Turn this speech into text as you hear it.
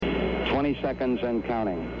20 seconds and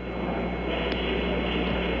counting.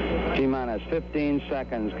 T-minus 15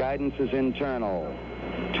 seconds. Guidance is internal.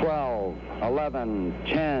 12, 11,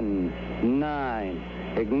 10, 9.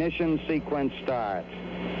 Ignition sequence starts.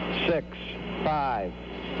 6, 5,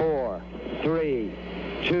 4, 3,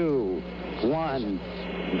 2, 1,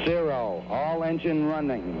 0. All engine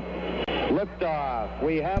running. Liftoff.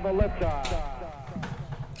 We have a liftoff.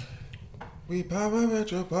 We pop up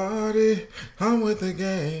at your party. I'm with the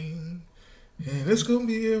gang. And it's gonna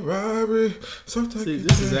be a robbery. So see,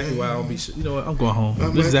 this is exactly why I don't be. You know what? I'm going home.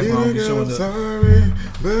 This is exactly why I don't be showing up. Sorry,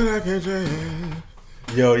 but I can't change.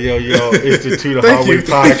 Yo, it's the To The Hallway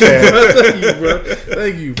podcast.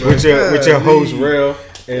 Thank you, bro. Thank you, bro. With your host, Real,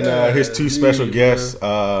 and his two special guests,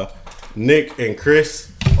 Nick and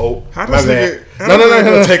Chris. Oh, How my does bad.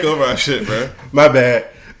 No. Take over our shit, bro. My bad.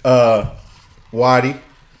 Waddy.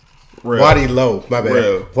 Real. Waddy Low. My bad.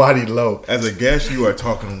 Real. Waddy Low. As a guest, you are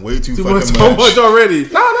talking way too much, fucking so much already.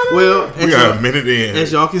 No. Well, We are a minute in.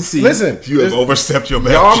 as y'all can see. Listen, You have overstepped your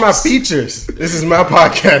y'all are my boundaries. features. This is my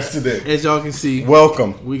podcast today. As y'all can see,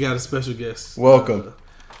 Welcome. we got a special guest. Welcome.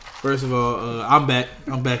 First of all, I'm back.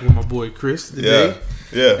 I'm back with my boy Chris today.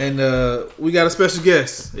 Yeah. And we got a special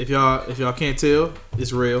guest. If y'all can't tell,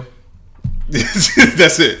 it's Real. That's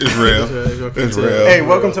it. It's real. It's real. Hey,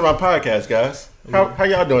 welcome to my podcast, guys. How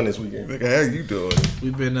y'all doing this weekend? Nigga, how you doing?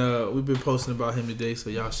 We've been posting about him today, so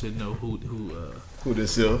y'all should know who Who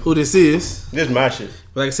this is? this is. This is my shit.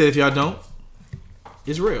 But like I said, if y'all don't,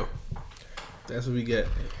 it's Real. That's what we got.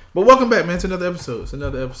 But welcome back, man, to another episode. It's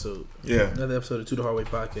another episode. Yeah. Another episode of To The Hardway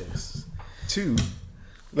Podcast.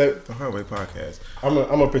 The Hardway Podcast. I'm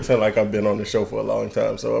gonna pretend like I've been on the show for a long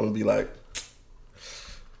time, so I'm gonna be like,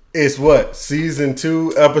 it's what, season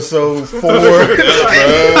 2, episode 4. Hey,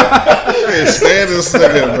 stand this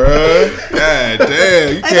nigga, bro. God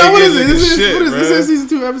damn, you can't what get is it? nigga shit, What is bro. this? Is season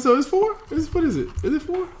 2, episode is 4? What is it? Is it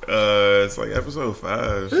 4? It's like episode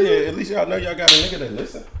 5. Yeah, at least y'all know y'all got a nigga that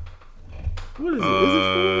listen. What is it? Is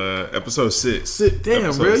it 4? Episode 6. Damn,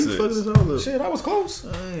 Episode Real, you 6. fucking us all up. Shit, I was close.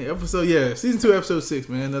 Episode, season 2, episode 6,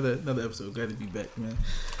 man. Another episode. Glad to be back, man.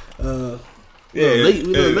 Yeah, We a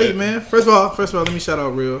little late, man. First of all, let me shout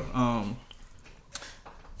out Real.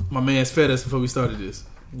 My man's fed us before we started this.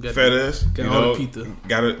 Fed us. Got all the pizza.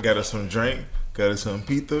 Got us some drink. Got us some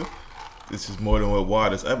pizza. This is more than what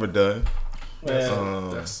Water's ever done.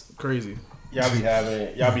 That's crazy. Y'all be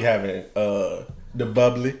having the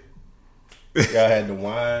bubbly. Y'all had the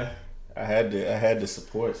wine. I had the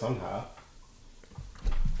support somehow.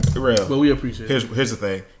 Real. But we appreciate it. Here's the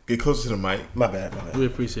thing. Get closer to the mic. My bad. We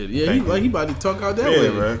appreciate it. Yeah, Thank you. he about to talk out that way. Yeah,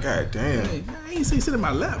 bro. God damn. Hey, I ain't say sit in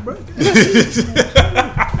my lap, bro.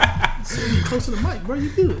 Sit close to the mic, bro. You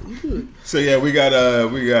good. So yeah, we got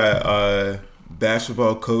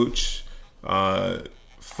basketball coach,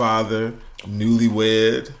 father,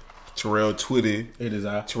 newlywed, Terrell Twitty. It is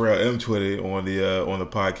I. Terrell M. Twitty on the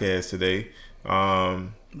podcast today.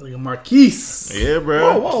 Like a Marquise. Yeah,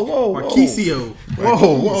 bro. Whoa. Marquisio.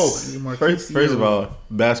 Whoa. First of all,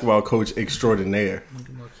 basketball coach extraordinaire.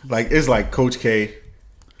 Like, it's like Coach K,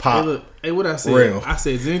 Pop, Hey, look. Hey, what I say? Real. I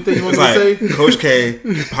said, is there anything you want It's to say? like Coach K,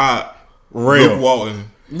 Pop, Real. Luke Walton.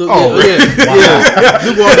 Look, Oh, yeah.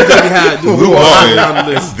 Luke Walton's definitely high. Luke Luke Walton's Walton. down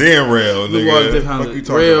the list. Then Rail, Luke Walton's nigga. definitely Fuck you down the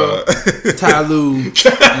talking list. Rail, about? Ty Lue,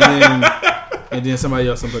 and then somebody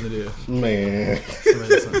else up under there. man.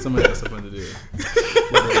 Somebody else up under there.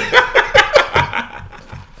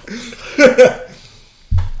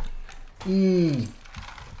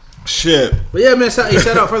 Shit. But yeah, man, shout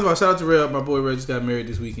out. First of all, shout out to Real. My boy Real just got married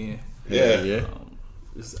this weekend. Yeah.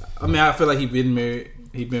 I feel like he been married.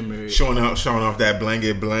 Showing off that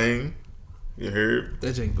blanket bling. You heard?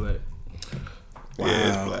 That ain't black. Wow. Yeah,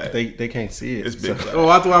 it's black. They can't see it. It's big black. Oh,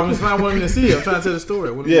 I thought I was trying to want him to see it. I'm trying to tell the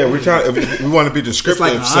story. Yeah, we want to be descriptive. It's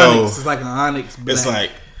like an so onyx. It's like an onyx black. it's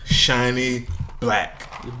like shiny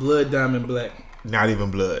black. The blood diamond black. Not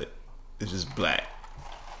even blood. It's just black.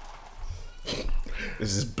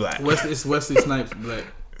 It's just black. It's Wesley Snipes black.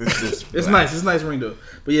 It's just It's black. nice. It's a nice ring though.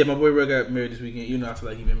 But yeah, my boy Real got married this weekend. You know, I feel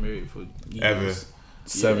like he been married for years. Ever.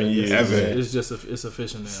 7 Yeah, years. Ever. man. It's just it's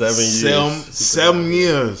official now. 7 years. 7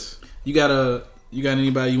 years. You got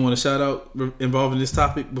anybody you want to shout out involving this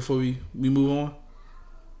topic before we move on?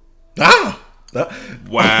 Ah! Wow.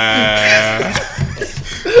 Wow.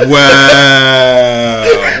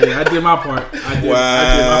 Yeah, I did my part. I did my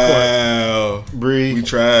Wow. Bree, We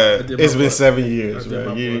tried. part. it's been 7 years, I did bro. my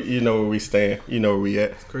part. You know where we stand. You know where we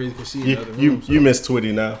at. Crazy because she in the other You room. you miss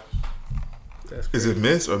Twitty now. That's Is it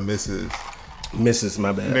Miss or Mrs.? Mrs.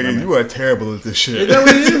 My bad. Nigga, you are terrible at this shit. Is that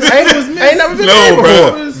what it is? I ain't never been No, married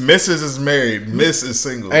bro. before. Mrs. is married. Miss is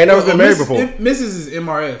single. I ain't never been married before. Mrs. is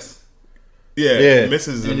MRS. Yeah, Mrs.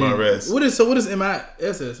 is And then- MRS. What is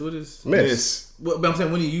MISS? What is? Miss. But I'm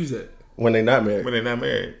saying when do you use that? When they not married. When they're not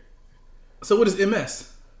married. So what is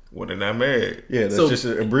MS? When they're not married. Yeah, that's So just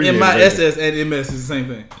an abbreviated MISS and MS is the same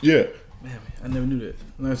thing. Yeah. Man, I never knew that.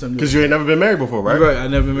 Learned something new. Because you ain't never been married before, right? You're right. I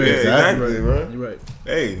never been married. Yeah, exactly, You're bro. right. You're right.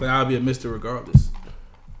 Hey, But I'll be a Mr. regardless.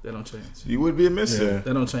 That don't change. you would be a mister. Yeah.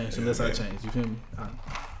 That don't change unless I change. You feel me?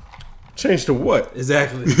 Change to what?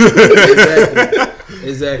 Exactly.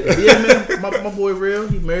 Exactly. Yeah, man. My boy real.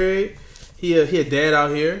 He married. He a dad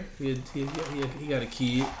out here. He got a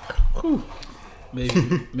kid. Whew.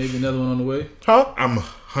 Maybe another one on the way. Huh? I'm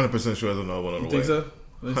 100% sure there's another one on the You way. think so?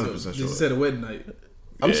 100% Just sure. said a wedding night.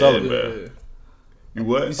 I'm Yeah, selling. man. You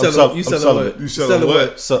what? You selling selling- you I'm selling selling what? You selling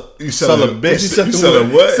what? So, You selling selling a bitch. You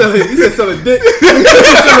selling what? You said selling dick. You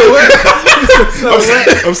selling what? You said selling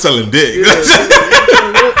what? I'm selling dick.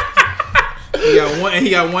 He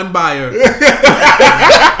got one buyer.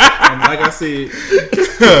 And like I said,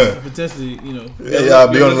 potentially, you know. Yeah,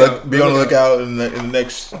 be on the lookout in the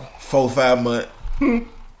next 4-5 months.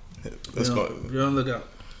 Let's go. Be on the lookout.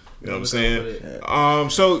 You know what I'm saying?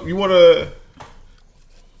 So you want to?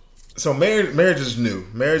 So marriage is new.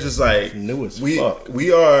 Marriage is like New as we fuck.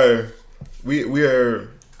 we are.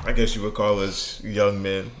 I guess you would call us young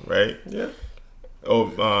men, right? Yeah. Oh,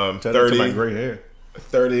 Shout out to my 30, gray hair.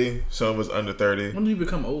 30. Some of us under 30, When do you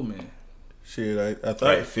become old man? Shit, I thought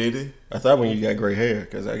like 50. I thought when you got gray hair,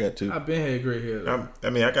 because I got two. I've been had gray hair. Though. I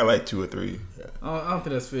mean, I got like 2 or 3. I don't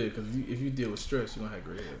think that's fair because if you deal with stress, you're gonna have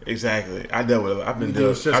gray hair. Exactly. I've dealt with You deal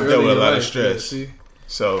with stress I've early dealt with in a your lot of life. stress. Yeah, see,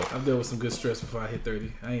 So I've dealt with some good stress before I hit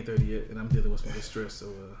 30. I ain't 30 yet, and I'm dealing with some good stress. So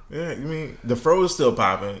yeah, you mean the fro is still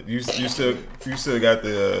popping. You still got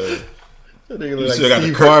the That nigga you look still like got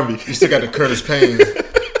Steve the Harvey. You still got the Curtis Payne.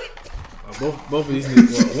 both of these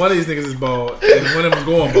niggas, well, one of these niggas is bald, and one of them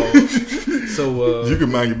going bald. So You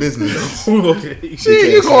can mind your business. okay,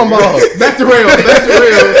 You going bald. back to real,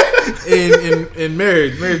 in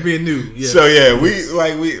marriage being new. Yeah. So yeah,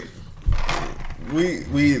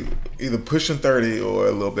 we either pushing 30 or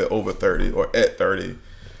a little bit over 30 or at 30.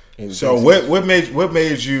 So what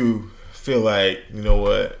made you feel like, you know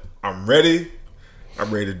what, I'm ready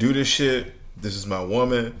to do this shit. This is my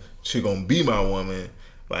woman. She gonna be my woman.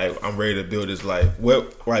 Like, I'm ready to build this life.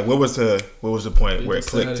 What was the point where it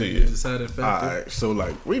clicked to you? Decided factor. Alright, so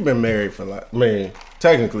like we've been married for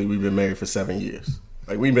technically we've been married for 7 years.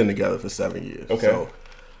 Like we've been together for 7 years. Okay. So,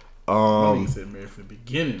 Nigga said married from the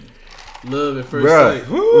beginning. Love at first bruh,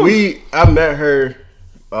 sight. I met her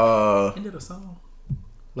Ain't that a song?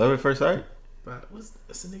 Love at first sight? But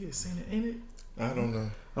that's the nigga that sang it, ain't it? I don't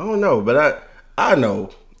know. I don't know, but I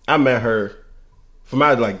know I met her for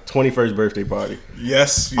my like 21st birthday party.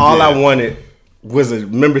 Yes. All did. I wanted was a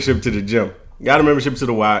membership to the gym. Got a membership to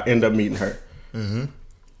the Y. Ended up meeting her.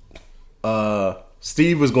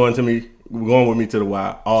 Steve was going with me to the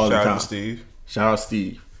Y all the Shout time. out to Steve. Shout out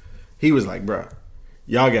Steve. He was like, "Bro,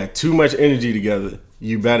 y'all got too much energy together.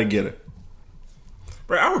 You better get her."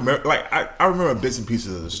 Bro, I remember I remember bits and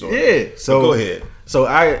pieces of the story. Yeah. So But go ahead.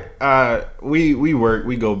 So we work.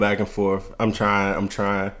 We go back and forth. I'm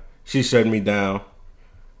trying. She's shutting me down.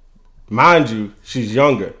 Mind you, she's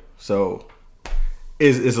younger, so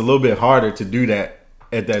it's a little bit harder to do that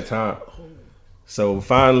at that time. So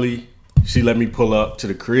finally, she let me pull up to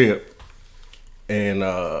the crib, and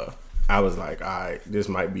I was like, all right, this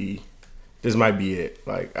might be it.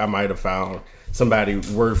 Like I might have found somebody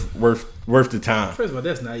worth the time. First of all,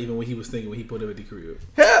 that's not even what he was thinking when he put up at the crib.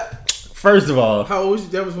 First of all, How old was you?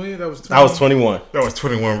 That was when? That was 20. I was 21. That was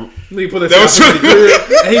 21. Nigga put That was at the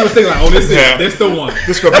crib, and he was thinking like, "Oh, this the one."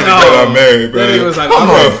 This gonna be the girl I'm married, bro. That nigga was like, I'm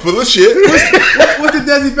 "Oh." full of shit. What's the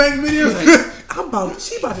Desi Banks video? Like,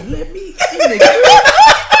 she about to let me in.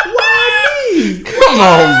 Why me? Come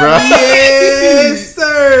on, bro. Yes,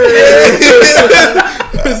 sir.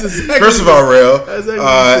 First of all, Rail, exactly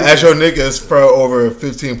as your niggas for over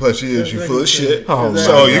 15 plus years, you full of shit. Oh,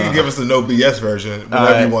 so my you God. can give us the no BS version whenever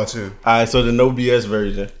Alright. you want to. All right, so the no BS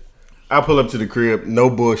version. I pull up to the crib, no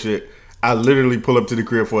bullshit. I literally pull up to the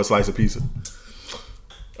crib for a slice of pizza.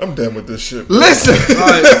 I'm done with this shit. Bro. Listen, All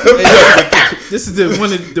right, hey, this is the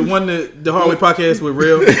Hard Way podcast with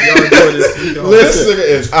Real. Y'all enjoy this. This nigga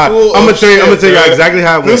is full I'm gonna of tell you. shit, I'm gonna tell you bro. exactly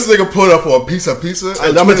how it went. This nigga pulled up for a piece of pizza.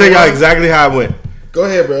 I'm gonna tell you exactly how it went. Go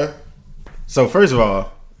ahead, bro. So first of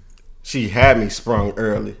all, she had me sprung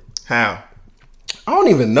early. How? I don't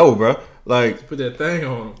even know, bro. Like Put that thing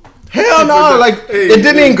on him. hell She no. put that- Like hey, it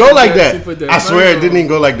didn't even go she like put that- she put that. that I swear thing it didn't on. even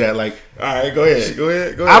go like that. Like All right, go ahead. Go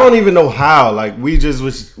ahead. I don't even know how. Like we was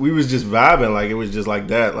just vibing. Like it was just like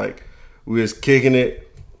that. Like we was kicking it,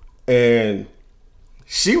 and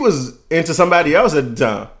she was into somebody else at the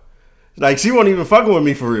time. Like she wasn't even fucking with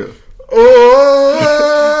me for real.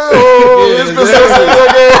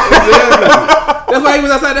 That's why he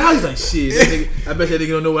was outside the house. He's like, shit, that nigga, I bet that nigga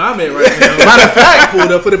don't know where I'm at right now. Matter of fact,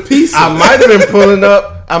 pulled up for the pizza. I might have been pulling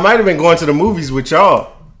up. I might have been going to the movies with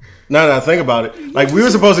y'all. Now that I think about it, like we were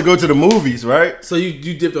supposed to go to the movies, right? So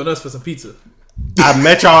you dipped on us for some pizza I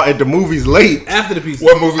met y'all at the movies late. after the pizza.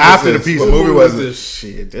 What movie? After was the this? pizza. What movie was it?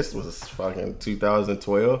 Shit, this was fucking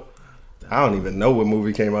 2012. I don't even know what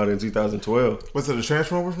movie came out in 2012. Was it a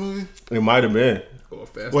Transformers movie? It might have been Or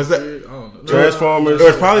Fast Was and that- Furious? I don't know. Transformers. It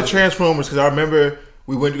was probably Transformers because I remember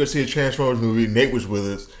we went to go see a Transformers movie. Nate was with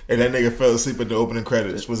us, and that nigga fell asleep at the opening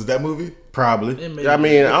credits. Was it that movie? Probably. It may I be.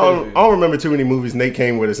 mean, It I could don't, be. I don't remember too many movies Nate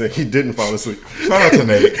came with us and he didn't fall asleep. Shout out to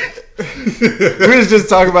Nate. We was just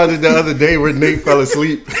talking about it the other day where Nate fell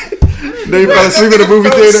asleep. Nate fell asleep at the movie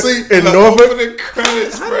Fell theater asleep in the Norfolk. opening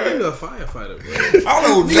credits, How bro. did you a firefighter, bro? I don't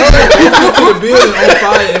know. Went to the building on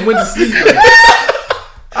fire and went to sleep. Like,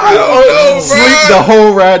 I don't know, Sleep the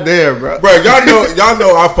whole ride there, bro. Bro, y'all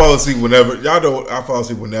know I fall asleep whenever. Y'all know I fall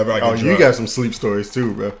asleep whenever I get Oh, drunk. you got some sleep stories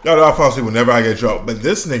too, bro. Y'all know I fall asleep whenever I get drunk. But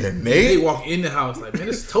this nigga they Nate, walk in the house like, man,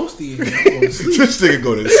 it's toasty in here. I'm going to sleep. this nigga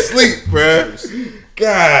go to sleep, bro.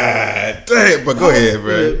 God damn. But go ahead,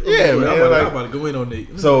 bro. Yeah, man, I'm like- about to go in on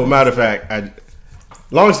Nate. So, matter of fact,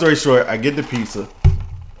 long story short, I get the pizza.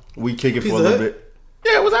 We kick it Pizza for a little Hut? bit.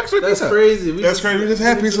 Yeah, it was actually That's Pizza Hut. crazy. That's crazy. We just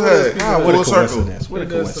had Pizza ordered Hut. Ah, Hut. what a What a circle. coincidence. What a Yeah,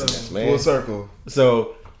 that's coincidence, something. man. Full circle.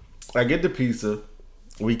 So I get the pizza,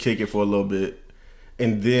 we kick it for a little bit,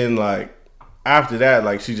 and then like after that,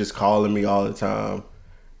 like she just calling me all the time,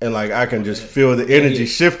 and like I can just feel the energy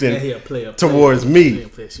shifting towards me.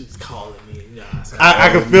 She was calling me. You know what I'm saying? I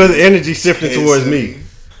can feel the energy shifting towards me.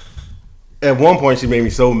 At one point, she made me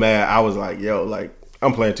so mad. I was like, "Yo, like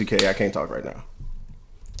I'm playing 2K. I can't talk right now."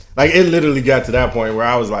 Like it literally got to that point where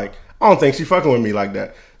I was like, "I don't think she fucking with me like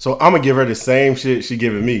that." So I'm gonna give her the same shit she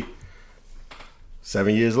giving me.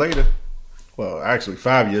 7 years later, well, actually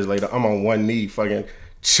 5 years later, I'm on one knee, fucking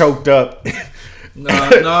choked up.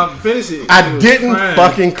 No, finish it. I He was didn't crying.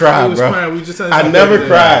 fucking cry, He was bro. crying. We just I never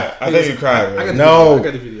cried. I think you cried, I bro. got No.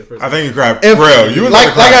 the video first. I think you cried. If- Bro, you was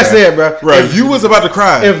like about to cry, I bro. said, bro. Bro, you was about to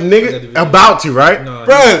cry. If nigga about to, right? No,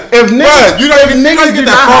 Bro, If niggas, you know if you know niggas you do get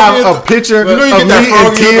not that frog have in- a picture you know you of get that me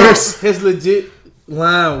frog in in your tears, his legit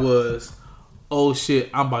line was, "Oh shit,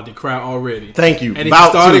 I'm about to cry already." thank you. And he About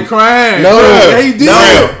started to. crying. No. Yeah, he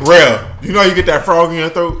did. Real. You know you get that frog in your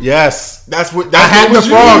throat? Yes, That's what I that's had what the was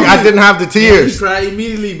you. frog. I didn't have the He tears. cried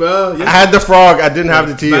immediately, bro. I had the frog. I didn't have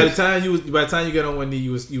the By the tears. time you got on one knee,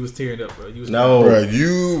 you was tearing up, bro. You was No. Bro,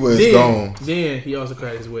 you was Then, gone. then he also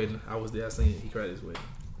cried at his wedding. I was there. I seen it. He cried at his wedding.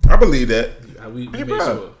 I believe that. We Hey, made bro,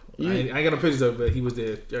 sure. I ain't got no pictures of it, but he was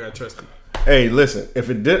there. Y'all gotta trust me. Hey, listen.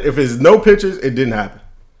 If it's no pictures, it didn't happen.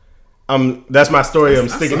 That's my story. I'm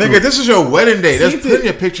sticking to. Nigga, it. this is your wedding day. There's Seen plenty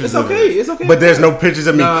it. of pictures It's of okay. it. It's okay. But there's no pictures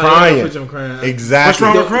of me Nah, crying. no picture of him crying. Exactly.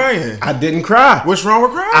 What's wrong with crying? I didn't cry. What's wrong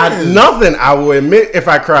with crying? Nothing. I will admit if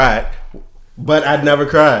I cried, but I never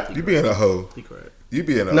cried. You being a hoe. He cried. You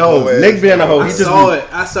being a No, hoe. ass Nick being a hoe. I He just saw be- it.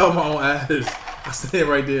 I saw my own eyes. I stand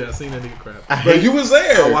right there. I seen that nigga cry. But you was I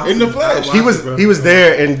there watched in the it. flesh. I He watched was he was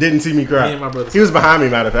there and didn't see me cry. Me and my brother He was behind me,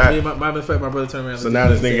 matter of Me fact. and matter of fact, my brother turned around. So now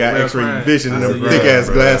this nigga got "Real X-ray crying." vision I and said, them yeah. thick ass bro. I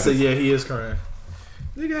said, glasses. yeah, he is crying.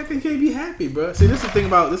 Nigga, I can't be happy, bro. See, this is the thing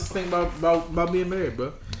about being married,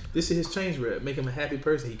 bro. This is his change, bro. Make him a happy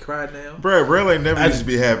person. He cried now. Bro, real ain't never used to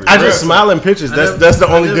be happy. I Bruh. just smile in pictures. That's the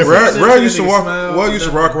I only never- difference. Bro, I never used to seen a walk. nigga smile. Well, used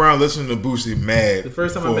to walk around listening to Boosie mad. The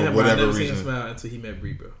first time I for met him, I whatever never seen him reason. smile until he met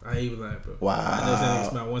Bree, bro. I ain't even lying, bro. Wow. I never seen a nigga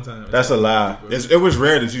smile one time. That's a lie. It was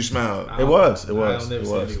rare that you smiled. I It was. don't never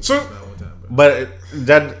see a nigga So- smile one time, bro. But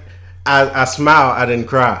that I smile. I didn't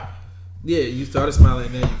cry. Yeah, you started smiling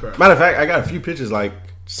and then you cried. Matter of fact, I got a few pictures like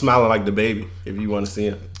smiling like the baby. If you want to see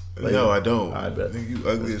him. No, I don't. I bet. think you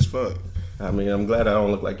ugly as fuck. I mean, I'm glad I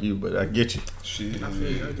don't look like you, but I get you. Shit. I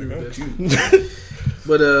agree with that. Cute.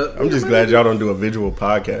 But I'm just glad y'all don't do a visual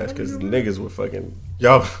podcast because niggas would fucking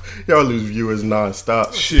y'all lose viewers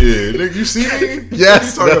nonstop. Shit, nigga, you see me?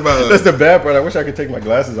 Yes, What you talking about? that's the bad part. I wish I could take my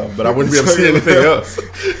glasses off, but I wouldn't be able to see anything else.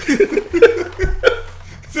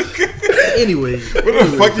 anyway, Where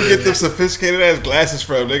the fuck you get them sophisticated ass glasses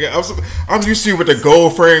from, nigga? I'm used to you with the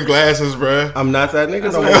gold frame glasses, bruh. I'm not that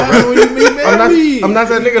nigga no more. what bro. when you meet married. I'm not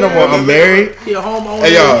that nigga no more. I'm married. He a homeowner.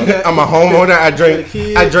 Hey, y'all. He got- I'm a homeowner. I drink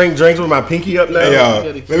kid. drinks with my pinky up now. Hey, y'all,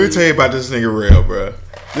 You let gotta me keep- tell you about this nigga Real, bruh.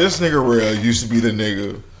 This nigga Real used to be the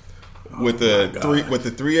nigga with the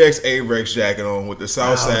 3X Avex jacket on with the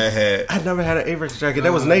Southside hat. I never had an Avex jacket.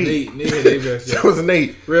 That was Nate. Nate had Avex That jacket. was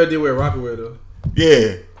Nate. Real did wear Rockaway though.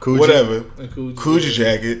 Yeah, Coogee. whatever. And Coogee. Coogee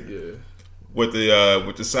jacket. Yeah. with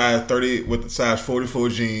the size 30 with the size 44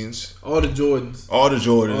 jeans. All the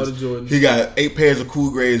Jordans. He got 8 pairs of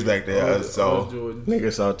Cool Grays back there. All the Jordans.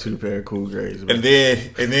 Nigga saw 2 pair of Cool Grays. And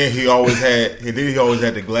then he always had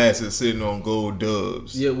the glasses sitting on gold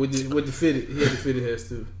Dubs. Yeah, with the fitted. He had the fitted hats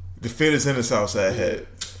too. The fitteds in the Southside hat.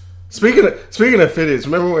 Speaking of fitteds,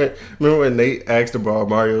 remember when Nate asked to borrow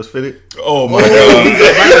Mario's fitted? Oh my god! I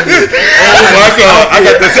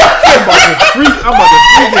got this. I'm about to freak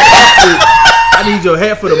this outfit. I need your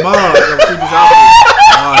hat for the mob. I'm gonna freak this outfit.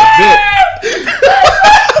 I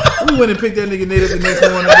bet. We went and picked that nigga Nate up the next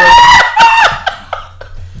morning, bro.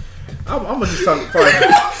 I'm gonna just talk.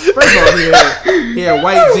 First of all, he had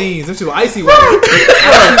white jeans. Them shit were icy white.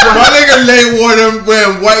 My nigga Nate wore them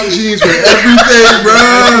wearing white jeans with everything, bro.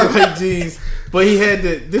 White jeans. But he had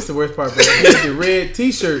this is the worst part, bro. He had the red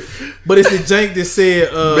t-shirt, but it's the jank that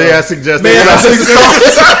said, may I suggest that?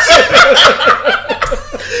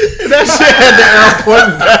 That shit had the arrow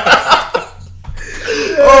pointing down.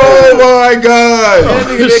 Oh my god! That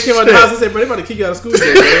nigga that came out the house and said, bro, they about to kick you out of school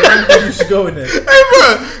today, man. I don't think you should go in there.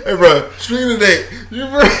 Hey bro, stream today. You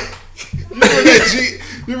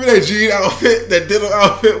remember that jean outfit, that denim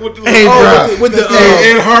outfit with the with the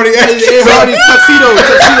Ed Hardy tuxedo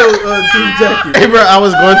jean jacket. Hey bro, I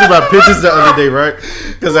was going through my pictures the other day, right?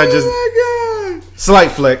 Because I just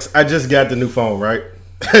slight flex. I just got the new phone, right?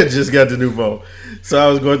 So I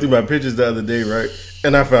was going through my pictures the other day, right?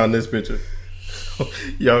 And I found this picture.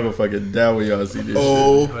 Y'all gonna fucking die when y'all see this shit.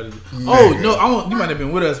 No, you might have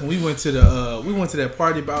been with us when we went to that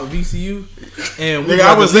party about VCU, and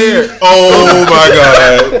I was there. Oh my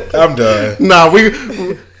god, I'm done. Nah,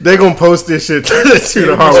 they gonna post this shit to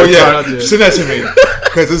the Harvard. Oh yeah, send that to me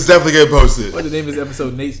because it's definitely getting posted. What the name of this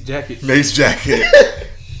episode? Nate's Jacket.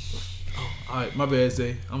 All right, my bad,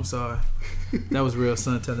 Zay. I'm sorry. That was real.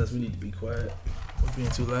 Son telling us we need to be quiet. We're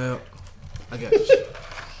being too loud. I got you.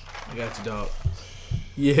 Dog.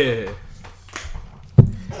 Yeah.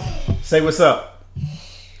 Say what's up.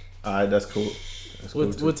 All right, that's cool.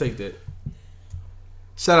 We'll take that.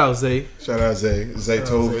 Shout out Zay. Zay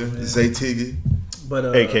Tobin. Zay Tiggy.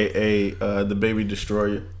 But AKA the Baby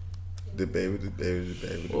Destroyer. The baby.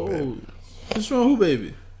 What's wrong, who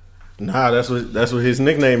baby? Nah, that's what his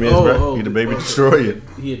nickname is, bro. He the Baby Destroyer.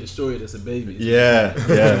 He a destroyer that's a baby. Yeah.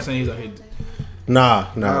 I'm saying he's out here. Nah.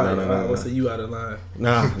 So you out of line.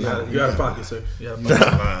 Nah. You out of pocket, sir. You out of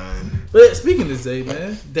pocket. But speaking of Zay,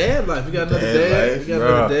 man, dad life. We got another dad. We got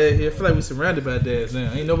another dad here. I feel like we're surrounded by dads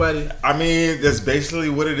now. Ain't nobody. I mean, that's basically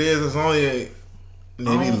what it is. It's only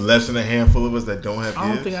maybe less than a handful of us that don't have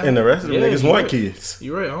kids. And the rest of the niggas want kids.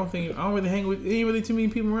 You're right. I don't really hang with. Ain't really too many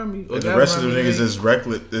people around me. And the rest of the niggas is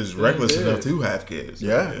reckless enough to have kids.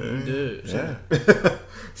 Yeah.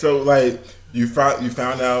 So like you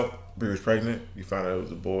found out Brie was pregnant. You found out it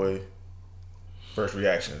was a boy. First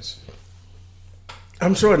reactions.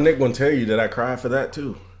 I'm sure Nick gonna tell you that I cried for that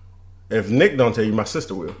too. If Nick don't tell you, my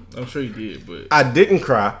sister will. I'm sure you did, but I didn't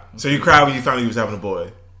cry. So you cried when you found out you was having a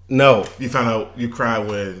boy? No. You cried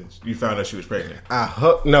when you found out she was pregnant?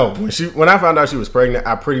 No. When I found out she was pregnant,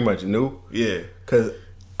 I pretty much knew. Yeah. Because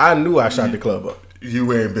I knew I shot the club up.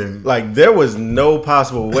 You ain't been... Like, there was no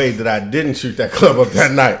possible way that I didn't shoot that club up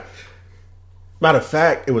that night. Matter of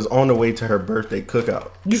fact, it was on the way to her birthday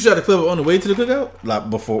cookout. You shot the club on the way to the cookout? Like,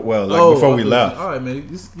 before we left. All right, man.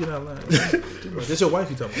 You're not lying. That's your wife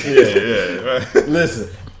you talking about. Yeah. Listen.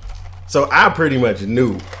 So, I pretty much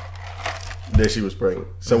knew that she was pregnant.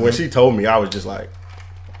 So, when she told me, I was just like,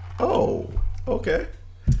 oh, okay.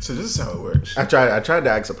 So this is how it works. I tried to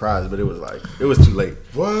act surprised, but it was too late.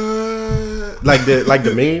 What? Like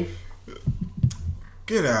the meme?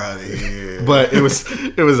 Get out of here. But it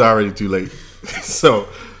was already too late. So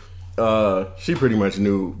she pretty much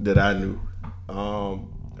knew that I knew.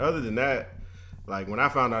 Other than that, like when I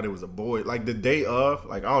found out it was a boy, like the day of,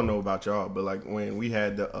 like I don't know about y'all, but like when we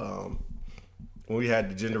had the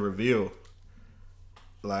gender reveal,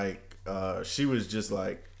 like she was just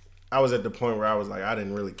like, I was at the point where I was like, I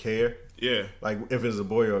didn't really care. Yeah. Like if it was a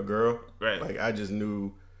boy or a girl. Right. Like I just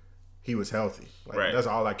knew he was healthy. Like right. That's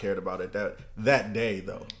all I cared about at that day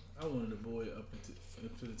though. I wanted a boy up until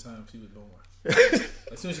the time she was born.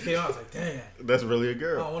 As soon as she came out, I was like, damn. That's really a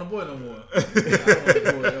girl. I don't want a boy no more. I don't want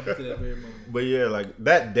a boy up until that very moment. But yeah, like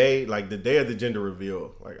that day, like the day of the gender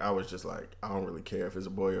reveal, like I was just like, I don't really care if it's a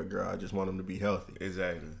boy or a girl. I just want him to be healthy.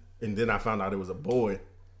 Exactly. And then I found out it was a boy.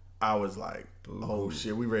 I was like, oh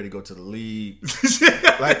shit, we ready to go to the league.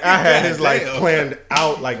 Like I had his life planned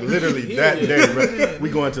out, like literally that day. Bro.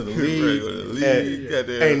 We going to the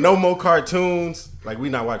league. Ain't no more cartoons. Like we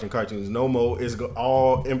not watching cartoons no more. It's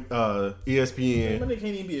all ESPN. Man, they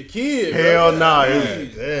can't even be a kid. Hell bro. nah.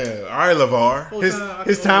 Damn. All right, LeVar.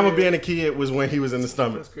 His time of being a kid was when he was in the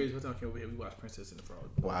stomach. That's crazy. What time came over here? We watched Princess and the Frog.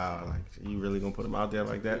 Wow, like you really gonna put him out there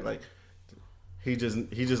like that? Like he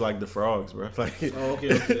just like the frogs, bro. Like Oh, okay.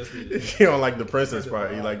 That's what it is. he don't like the princess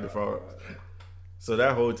part. He like the frogs. So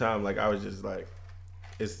that whole time, like I was just like,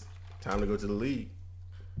 it's time to go to the league.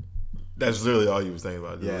 That's literally all you was thinking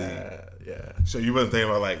about. Yeah. So you wasn't thinking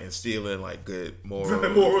about like instilling like good morals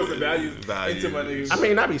and values into my niggas. I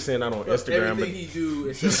mean, I be saying that on Instagram, but Everything he do.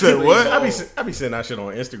 You said what? I be saying that shit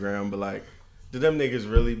on Instagram, but like, do them niggas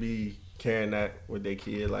really be carrying that with their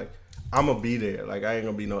kid? Like, I'm gonna be there. Like, I ain't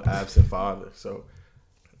gonna be no absent father. So,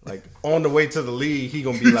 like, on the way to the league, he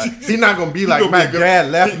gonna be like, he not gonna be like, my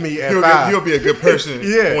dad left me at 5. He'll be a good person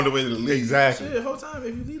Yeah. on the way to the league. Exactly. Shit, the whole time,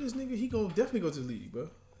 if you leave this nigga, he gonna definitely go to the league, bro.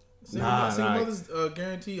 Single Nah. mothers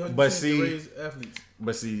guarantee 100% But to see- raise athletes.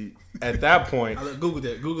 But see, at that point, Google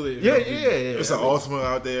that. Google it. yeah. It's an Ultima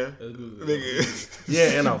out there. Google it. Nigga.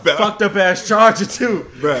 Yeah, and a fucked up ass Charger too.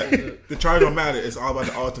 Bruh, the charge don't matter. It's all about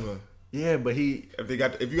the Ultima. Yeah, but he. If you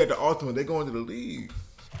got the Ultima, they going to the league.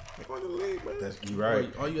 They going to the league, man. That's you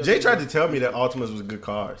right. All you gotta Jay do tried to tell me that Ultimas was good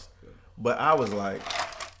cars, but I was like,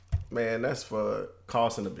 man, that's for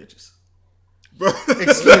costing the bitches. Bro.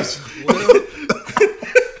 Excuse me.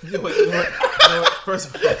 You know what?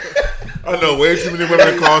 First of all, I know way too many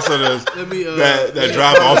women call centers let me that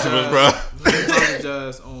drive Ultimas, bro. Let me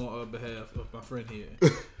apologize on behalf of my friend here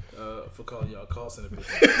for calling y'all call center bitches.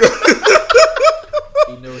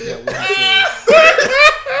 He knows that what he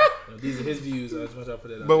says. These are his views. I just want y'all to put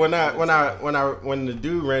that out. But when the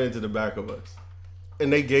dude ran into the back of us,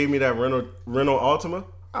 and they gave me that Renault Ultima,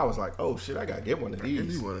 I was like, oh shit, I gotta get one of Give me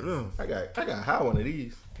these. one of them. I got high one of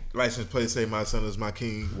these. License plate say my son is my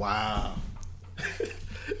king. Wow.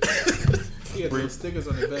 He had those stickers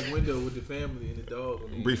on the back window with the family and the dog.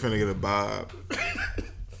 On Bree finna get a bob.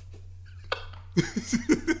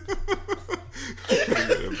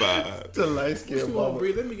 Get a bob. The light skin What you want, mama.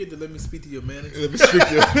 Bree? Let me speak to your manager. Let me speak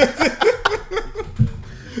to you.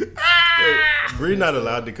 Bree not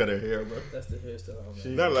allowed to cut her hair, bro. That's the hairstyle.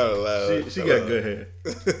 I'm Not allowed. She got good hair.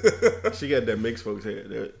 She got that mixed folks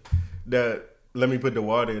hair. That let me put the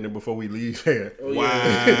water in it before we leave hair. Oh, Wow.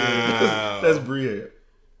 yeah. That's Bree hair.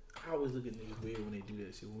 I always look at niggas weird when they do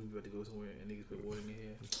that shit. When we about to go somewhere and niggas put water in their hair.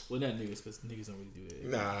 Well, not niggas, because niggas don't really do that.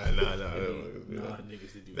 Nah.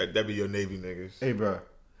 Niggas that do that. That be your Navy niggas. Hey, bro,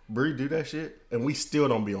 Bree do that shit, and we still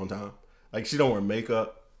don't be on time. Like, she don't wear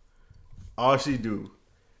makeup. All she do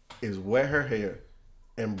is wet her hair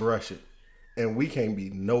and brush it, and we can't be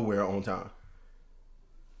nowhere on time.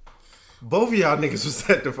 Both of y'all niggas was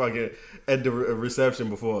at the reception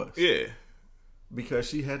before us Yeah. because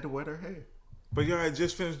she had to wet her hair. But y'all had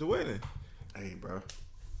just finished the wedding. Hey, bro,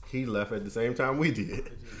 he left at the same time we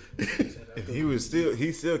did, And he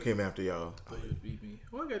still came after y'all. Oh, he would beat me.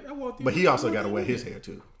 Well, I walked in. but he I also walked got to in wet with his him. hair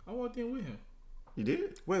too. I walked in with him. You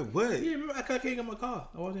did? Wait, what? Yeah, remember I can't get my car.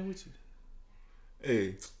 I walked in with you.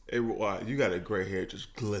 Hey, wow, you got a gray hair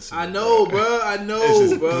just glistening. I know, bro. I know, It's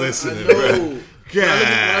just bro. I glistening, know. bro. When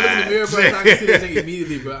I look in the mirror, bro, I can see that thing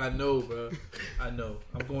immediately, bro. I know, bro. I know.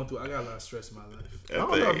 I'm going through. I got a lot of stress in my life. I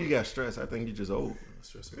don't know if you got stress. I think you just old.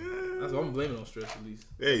 Stress. That's what I'm blaming on stress at least.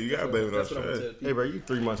 Hey, you gotta blame it on That's what I'm gonna tell stress. people. Hey, bro, you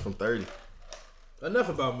 3 months from 30. Enough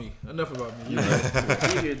about me. You know,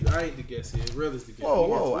 I ain't the guest here. Real is the guest.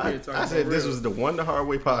 Whoa. We here I talking said about this real. was the Wonder Hard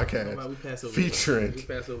Way We podcast passed over featuring that. We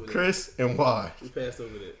passed over that. Chris and Y. We passed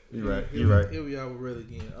over that. You right. Here, You right. Here we are with real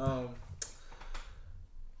again.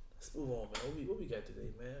 Let's move on, man. What we got today,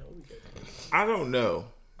 man? What we got today? I don't know.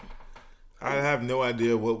 I have no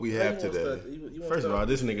idea what we have today. First of all,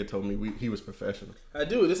 this nigga told me he was professional. I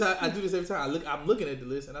do this. I do this every time. I'm looking at the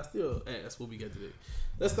list, and I still ask what we got today.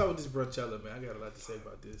 Let's start with this brunchella, man. I got a lot to say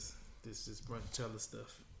about this brunchella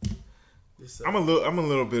stuff. I'm a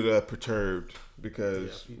little bit perturbed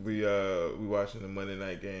because Yeah, we watching the Monday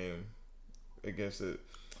night game against it.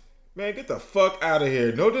 Man, get the fuck out of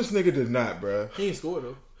here! No, this nigga did not, bro. He ain't scored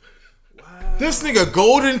though. Wow. This nigga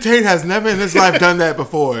Golden Tate has never in his life done that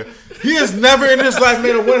before. He has never in his life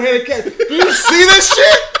made a one-handed catch. Do you see this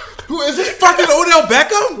shit? Who is this fucking Odell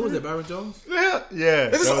Beckham? Who was that? Byron Jones? Yeah.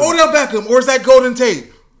 Is this Odell Beckham or is that Golden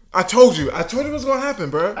Tate? I told you what's gonna happen,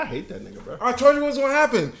 bro. I hate that nigga, bro. I told you what's gonna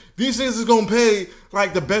happen. These things is gonna pay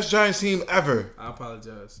like the best Giants team ever. I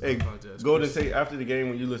apologize. Hey, Golden Tate, after the game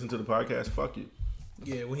when you listen to the podcast, fuck you.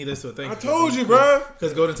 Yeah, when he listened to it, I told you, bro.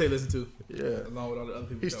 Because Golden Tate listened to. Yeah. Along with all the other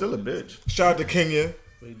people. He's still a bitch. Shout out to Kenya.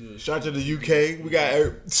 Shout out to the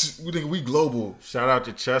UK. We global. Shout out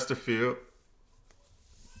to Chesterfield.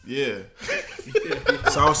 Yeah.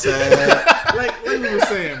 Southside. like we were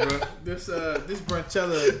saying, bro. This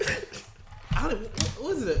brunchella.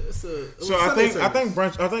 What is it? So I think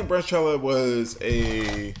brunchella was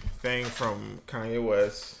a thing from Kanye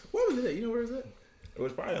West. What was it? You know where is it? It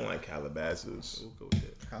was probably in like Calabasas. We'll go with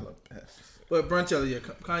it. Calabasas. But brunchella, yeah.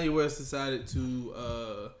 Kanye West decided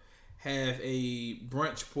to have a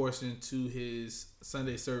brunch portion to his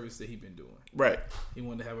Sunday service that he'd been doing. Right. He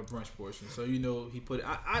wanted to have a brunch portion. So, you know, he put it...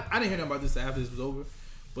 I didn't hear nothing about this after this was over.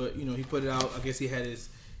 But, you know, he put it out. I guess he had his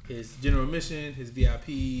general admission, his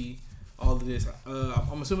VIP, all of this.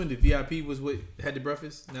 I'm assuming the VIP was what had the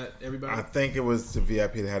breakfast, not everybody? I think it was the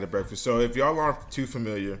VIP that had the breakfast. So if y'all aren't too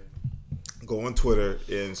familiar, go on Twitter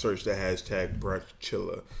and search the hashtag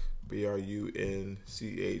brunchilla. BRUNCHELLA.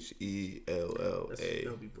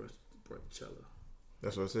 That'll be brunchella.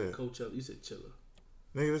 That's what I said. Coachella. You said chilla.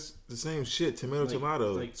 Nigga, that's the same shit.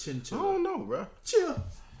 Tomato. Like chinchilla. I don't know, bro. Chilla.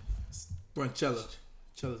 Brunchella.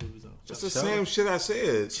 Chella's what we on. That's the same shit I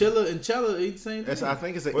said. Chilla and chella ain't the same thing. I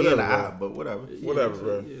think it's an Whatever, E and an I, bro. but whatever. Whatever,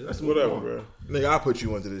 bro. Yeah, That's whatever, bro. Nigga, I'll put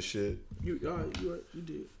you into this shit. You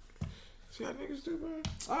did. See how niggas do, bro?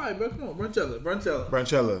 All right, bro. Come on, brunchella.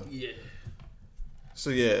 Brunchella. Yeah. So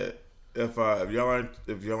yeah, if y'all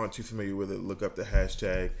aren't too familiar with it, look up the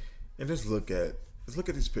hashtag and just look at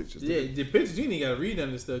these pictures. Yeah, the pictures you ain't gotta read none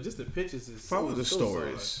of this stuff. Just the pictures is Follow the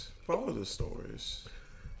stories. Sorry. Follow the stories.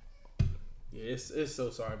 Yeah, it's so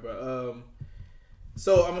sorry, bro.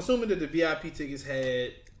 So I'm assuming that the VIP tickets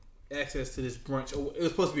had access to this brunch. Or it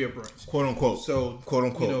was supposed to be a brunch, Quote unquote. So quote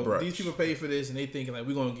unquote you know, brunch. these people pay for this and they thinking like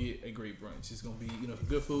we're gonna get a great brunch. It's gonna be some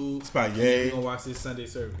good food. It's by We're Ye. gonna watch this Sunday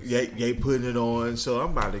service. Ye putting it on. So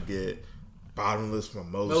I'm about to get bottomless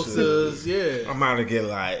mimosas. Yeah. I'm about to get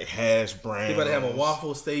like hash browns. They about to have a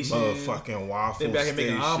waffle station. Motherfucking waffle They back here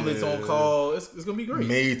making omelets on call. It's gonna be great.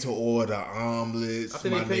 Made to order omelets. I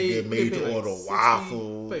think My they nigga made to like order 60,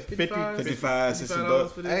 waffles. like 55,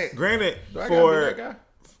 $60. for this. Hey, Granted, do I gotta be that guy?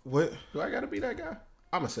 What? Do I gotta be that guy?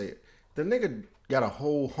 I'ma say it. The nigga got a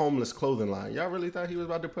whole homeless clothing line. Y'all really thought he was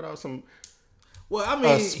about to put out some? Well, I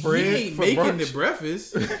mean, spread he ain't for making brunch? the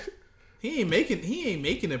breakfast. He ain't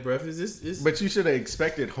making the breakfast. It's But you should have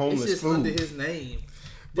expected it's homeless just food. under his name.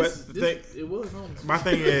 But It was homeless. my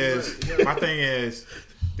thing is,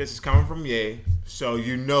 this is coming from Ye, so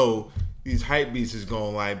you know these hype beasts is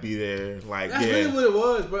gonna like be there, like That's yeah. really what it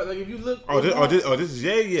was, bro. Like if you look, This is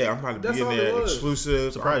Ye. Yeah, I'm about to That's be in all there it was.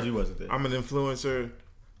 exclusive. Surprised you wasn't there. I'm an influencer.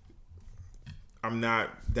 I'm not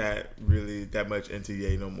that much into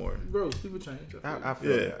Ye no more. bro, people change. I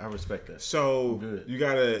feel Yeah. that. I respect that. So Good. you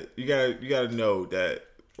gotta know that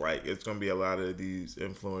like it's gonna be a lot of these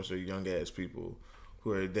influencer young ass people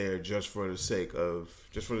who are there just for the sake of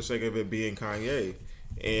it being Kanye,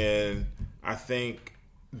 and I think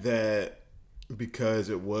that because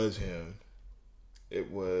it was him, it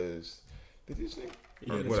was did you say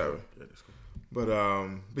whatever, but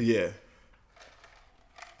yeah.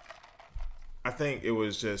 I think it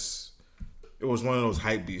was one of those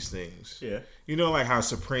hype beast things. Yeah. You know, like how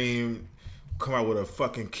Supreme come out with a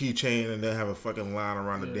fucking keychain and they have a fucking line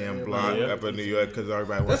around the damn block up in New York because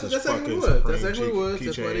everybody wants That's this exactly fucking what it was. Supreme That's exactly what it was. keychain.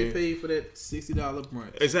 That's why they paid for that $60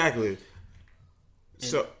 brunch. Exactly.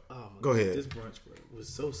 So Oh my go God, ahead. This brunch, bro, was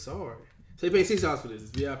so sorry. So they paid $6 for this.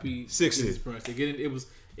 It's VIP 60. This brunch. They get in.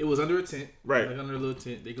 It was under a tent, Right. Like under a little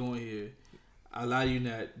tent. They go in here. I lie to you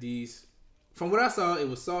not. From what I saw, it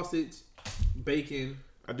was sausage, bacon.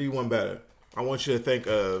 I do one better. I want you to think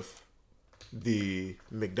of the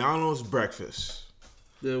McDonald's breakfast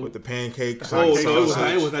with the pancakes. So it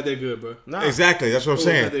sausage. was not that good, bro. Nah. Exactly. That's what I'm It was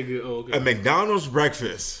saying. not that good. Oh, okay. A McDonald's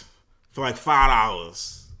breakfast for like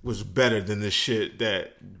 $5 was better than the shit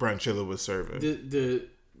that Brunchilla was serving. The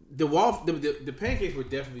pancakes were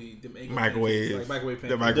definitely the Microwave. like microwave pancakes.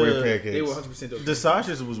 The microwave pancakes. They were 100% those. The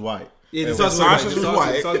sausage was white. Yeah, the sausage sausage was was white.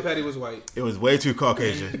 white. The sausage patty was white. It was way too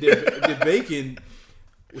Caucasian. The bacon.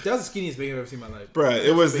 That was the skinniest bacon I've ever seen in my life. Bruh,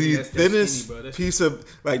 it was the That's thinnest skinny, bro. piece of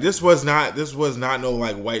like this was not no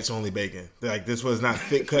like whites only bacon. Like this was not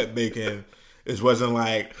thick cut bacon. This wasn't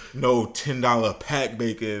like no $10 pack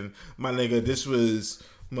bacon. My nigga, this was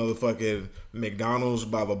motherfucking McDonald's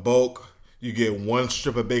by the bulk. You get one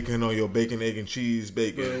strip of bacon on your bacon, egg, and cheese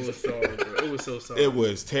bacon. Bro, it was solid, bro. It was so solid. It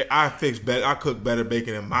was. I cooked better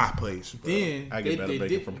bacon in my place. Bro. Then I get better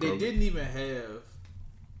bacon from they Kroger. didn't even have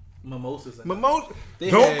mimosas. Mimosa. They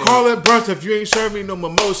Don't had- call it brunch if you ain't serving me no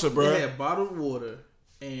mimosa, bro. They had bottled water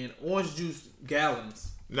and orange juice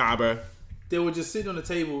gallons. Nah, bro. They were just sitting on the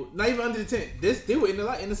table, not even under the tent. They were in the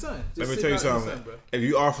light, in the sun. Let me tell you something. If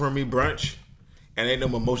you offering me brunch and ain't no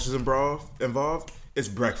mimosas involved, it's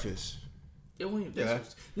breakfast.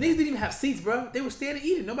 Niggas didn't even have seats, bro. They were standing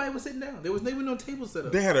eating. Nobody was sitting down. There was even no table set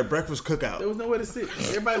up. They had a breakfast cookout. There was nowhere to sit.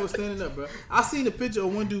 Everybody was standing up, bro. I seen a picture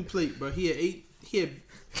of one dude plate, bro. He had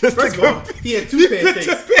first of all, he had 2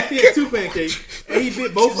 pancakes. And he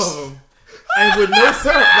bit both of them. And with no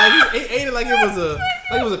syrup, like he ate it like it was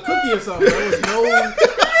a cookie or something. There was no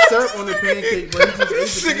syrup on the pancake, but he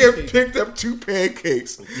just ate the pancake. Picked up 2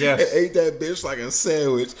 pancakes and ate that bitch like a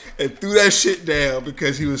sandwich and threw that shit down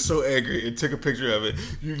because he was so angry and took a picture of it.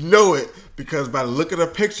 You know it because by the look of the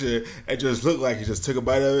picture, it just looked like he just took a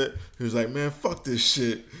bite of it. He was like, "Man, fuck this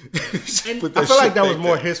shit." I feel like that was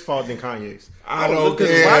more his fault than Kanye's. I don't care.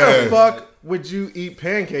 Because why the fuck would you eat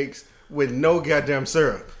pancakes with no goddamn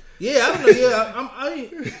syrup? Yeah, I don't know. Yeah,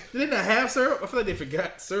 did they not have syrup? I feel like they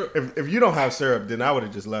forgot syrup. If you don't have syrup, then I would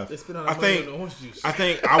have just left. They spit on the orange juice. I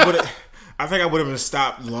think I would have been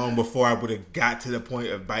stopped long before I would have got to the point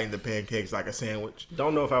of biting the pancakes like a sandwich.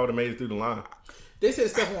 Don't know if I would have made it through the line. They said the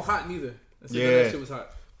stuff wasn't hot neither. That shit was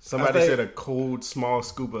hot. Somebody said a cold, small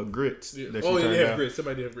scoop of grits. Yeah. They have grits.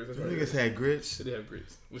 Somebody did have grits. Niggas had grits. They have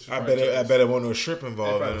grits. I bet it wasn't no shrimp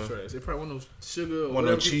involved. They probably want no sugar or want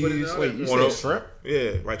no cheese. Wait, you said shrimp?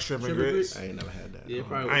 Yeah, like shrimp and grits. I ain't never had that. Yeah,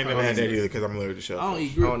 I ain't never had that either because I'm allergic to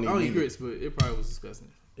shellfish. I don't eat grits, but it probably was disgusting.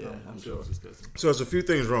 Yeah, I'm sure it was disgusting. So there's a few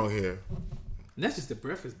things wrong here. And that's just the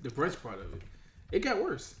brunch part of it. It got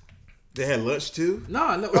worse. They had lunch too? No,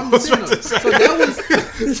 I'm just saying. So that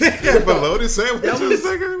was they had bologna sandwiches.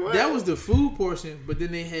 That was the food portion, but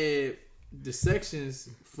then they had the sections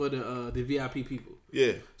for the VIP people.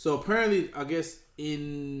 Yeah. So apparently, I guess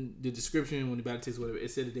in the description when the battle takes whatever,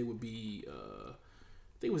 it said that they would be, I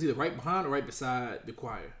think it was either right behind or right beside the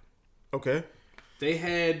choir. Okay. They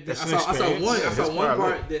had. I saw one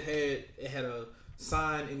part that had a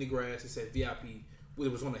sign in the grass that said VIP.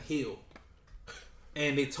 It was on a hill.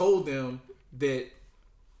 And they told them to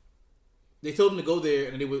go there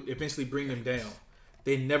and they would eventually bring them down.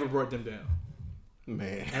 They never brought them down.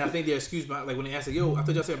 Man. And I think their excuse, like when they asked, like, "Yo, I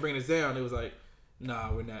thought y'all said bring us down," it was like,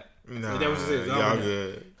 "Nah, we're not." Nah, that was just it. Y'all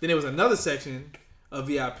good. Then there was another section of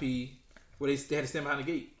VIP where they had to stand behind the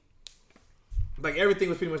gate. Like everything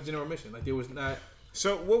was pretty much general admission. Like there was not.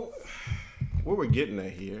 So what we're getting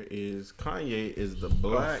at here is Kanye is the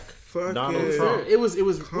black Donald yeah. Trump. It was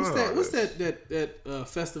what's that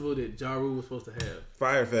festival that Ja Rule was supposed to have?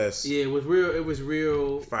 Fire Fest. Yeah, it was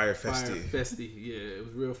real Fire Festy. Yeah, it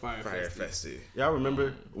was real Fire Festy. Y'all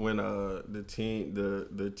remember when the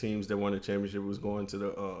teams that won the championship was going to the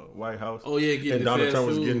White House? Oh yeah, getting and Donald Trump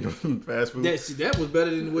was getting fast food. That was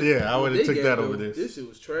better than what. Yeah, I would have took that over this. This shit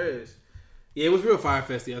was trash. Yeah, it was real Fire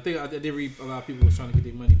Festy. I think I did read a lot of people was trying to get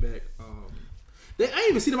their money back. I didn't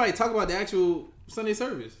even see nobody talk about the actual Sunday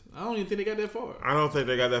service. I don't even think they got that far. I don't think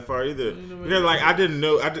they got that far either. Because I didn't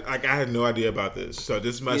know. I had no idea about this. So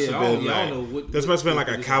this must have been this must have been like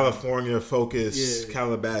a California focus,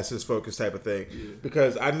 Calabasas focus type of thing. Yeah.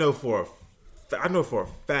 Because I know for a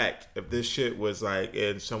fact if this shit was like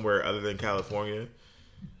in somewhere other than California,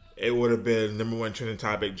 it would have been #1 trending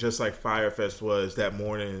topic, just like Fire Fest was that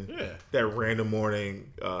morning. Yeah. That random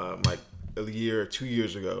morning, like a year or 2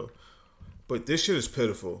 years ago. But this shit is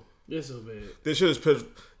pitiful. It's so bad. This shit is pitiful.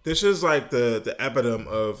 This is like the epitome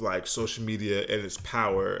of like social media and its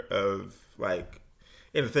power of like.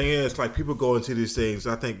 And the thing is, like people go into these things.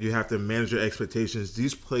 I think you have to manage your expectations.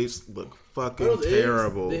 These plates look fucking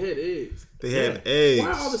terrible. Eggs? They had eggs. They had eggs.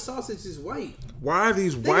 Why are all the sausages white? Why are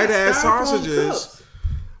these white ass sausages? Cups.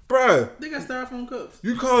 Bruh. They got styrofoam cups.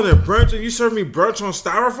 You calling it brunch and you serve me brunch on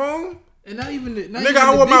styrofoam? And not even the, nigga,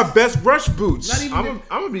 I want my best brunch boots. I'm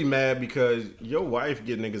gonna be mad because your wife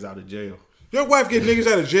get niggas out of jail. Your wife get niggas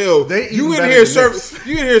out of jail. You in here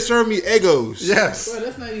serving me Eggos. Yes. Bro,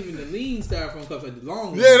 that's not even the lean styrofoam cups, like the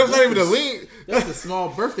long ones. Yeah, that's not even the lean. That's the small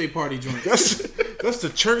birthday party joint. That's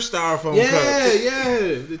the church styrofoam cup.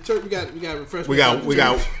 Yeah. The church we got refreshments.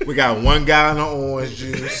 We got 1 gallon of orange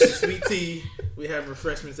juice. Sweet tea. We have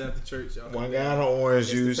refreshments after church, y'all. 1 gallon of orange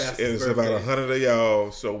juice, and it's about 100 of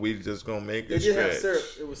y'all, so we just gonna make it stretch. They did have syrup.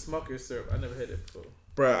 It was Smucker's syrup. I never had that before.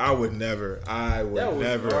 Bruh, I would never. That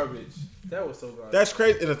was garbage. That was so garbage. That's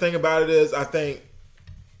crazy. And the thing about it is, I think,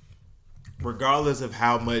 regardless of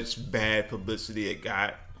how much bad publicity it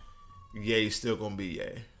got, Ye's still gonna be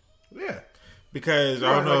Ye. Yeah. Because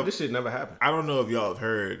I don't know. This shit never happened. I don't know if y'all have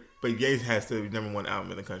heard, but Ye has to be #1 album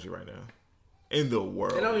in the country right now. In the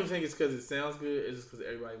world. And I don't even think it's because it sounds good. It's just because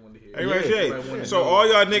everybody wanted to hear it. Everybody so all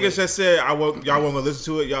y'all niggas that said y'all wasn't gonna listen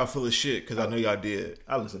to it, y'all full of shit because I know y'all did.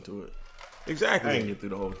 I listened to it. Exactly. I didn't get through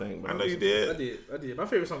the whole thing, but I know you I did. did. My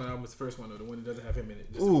favorite song on the album is the first one, though, the one that doesn't have him in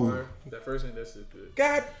it. Just Ooh. the choir. That first one, that's just good.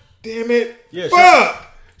 God damn it. Yeah, Fuck.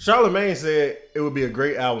 Charlamagne said it would be a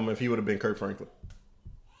great album if he would have been Kirk Franklin.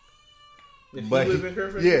 If But he he, would've been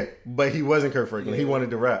Kirk Franklin? yeah, but he wasn't Kirk Franklin. He Yeah. wanted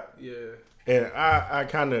to rap, Yeah. and I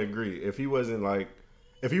kind of agree. If he wasn't like,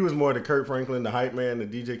 if he was more the Kirk Franklin, the hype man, the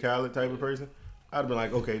DJ Khaled type of person, I'd have been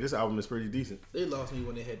like, okay, this album is pretty decent. They lost me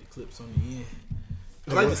when they had the clips on the end.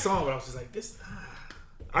 I like the song, but I was just like, this.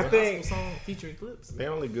 I a think gospel song featuring clips. they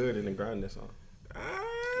only good in the grinding song.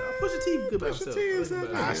 Pusha T good by himself. T is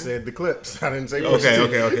that I said the clips. I didn't say Okay,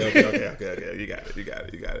 Pusha T. okay. You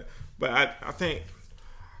got it. But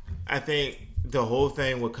I think the whole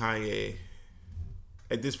thing with Kanye,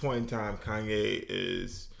 at this point in time, Kanye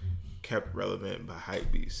is kept relevant by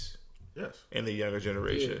hype beasts Yes, and the younger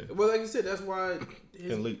generation. Yeah. Well, like you said, that's why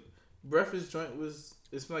his and Leak. breakfast joint was.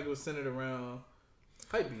 It's like it was centered around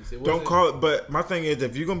hype beats. It Don't wasn't- call it. But my thing is,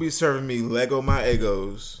 if you're gonna be serving me Lego my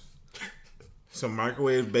Egos, some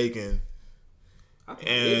bacon, I think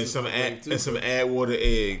and this is some my add, way, too, and some but add water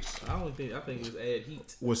eggs I think it was add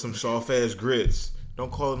heat. with some soft ass grits,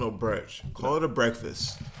 don't call it no brunch. Call it a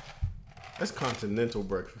breakfast. That's continental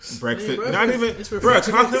breakfast. Breakfast, breakfast. not even, It's bro.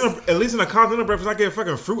 refreshments. At least in a continental breakfast, I get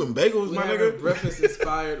fucking fruit and bagels, We my have nigga. breakfast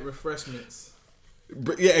inspired refreshments.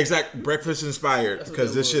 Yeah, exact. Breakfast inspired, That's what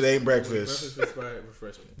because that this was. shit ain't breakfast. Breakfast inspired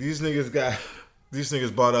refreshments. These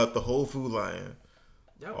niggas bought up the whole Food Lion,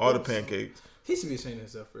 Y'all all the know pancakes, He should be ashamed of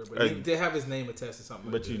himself for it, but Hey. they have his name attached to something.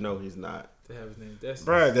 But like you that. know he's not. To have his name. That's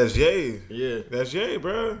bro. That's Ye. Yeah. That's Ye,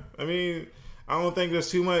 bro. I mean, I don't think there's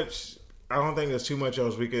too much.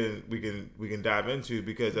 Else we can dive into,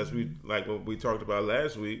 because as we like what we talked about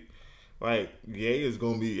last week. Like, Ye is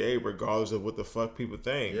gonna be Ye regardless of what the fuck people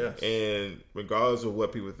think. Yes. And regardless of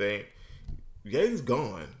what people think, Ye's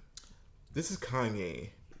gone. This is Kanye.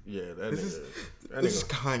 Yeah, that This nigga. is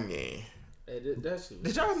Kanye. Hey, that shit.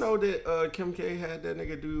 Did y'all know that Kim K had that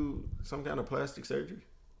nigga do some kind of plastic surgery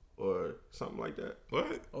or something like that?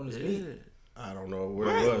 What? On his Yeah. meat? I don't know where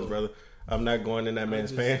What? it was, brother. I'm not going in that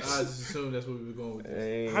man's I pants. just assumed that's where we were going with this.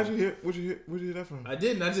 Ain't- How'd you hear? Where'd you hear that from? I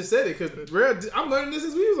didn't. I just said it because I'm learning this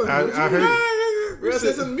as we was like. I heard Real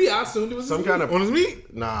said something to me. I assumed it was some his kind meat. of. On his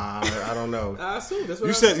meat? Nah, I don't know. I assumed that's what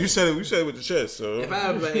You I said it with your chest. So If I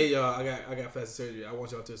ever like, hey y'all, I got plastic surgery. I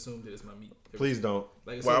want y'all to assume that it's my meat. Please don't.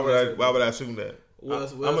 Like, why would I assume that? What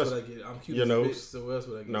else I'm would a- I get? I'm cute your as a nose? bitch, so what else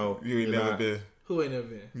would I get? No, You ain't you're never not. been. Who ain't never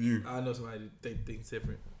been? You. I know somebody they think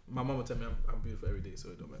different. My mama tell me I'm beautiful every day, so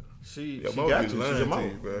it don't matter. She Your got mama to. be She's lying your to mama.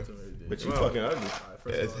 you, bro. Every day. But you Wow. fucking ugly. All right,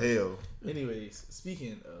 first As of all, hell. anyways,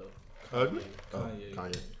 speaking of Ugly? Kanye,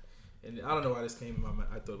 Kanye. and I don't know why this came in my mind.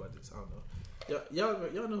 I thought about this. I don't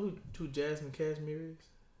know. Y'all know who Jasmine Cashmere is?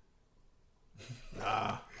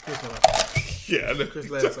 Nah. Chris know what I'm talking about. Yeah, I know. Chris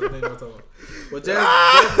last time, I know what I'm talking about. Well,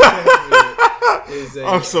 Jasmine Cashmere is a.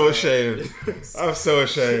 I'm so ashamed. I'm so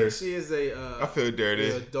ashamed. She is a. I feel dirty.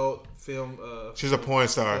 an adult film. She's a porn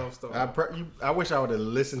star. film star. I wish I would have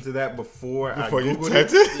listened to that before Before I you Googled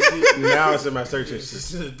typed it. it? Now it's in my search history.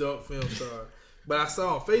 She's an adult film star. But I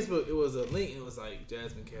saw on Facebook it was a link. It was like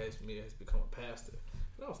Jasmine Cashmere has become a pastor.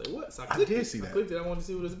 And I was like, what? So I clicked did it. see that. I clicked it. I wanted to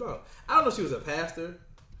see what it's about. I don't know if she was a pastor,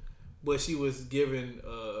 but she was given.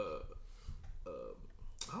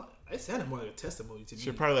 It sounded more like a testimony to me.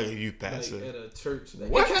 She's probably like a youth like pastor. at a church. Like,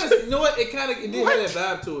 What? It kind of, you know what? It did have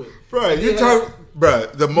that vibe to it. Bro, It you did talk, bro.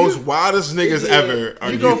 The most wildest niggas did. ever are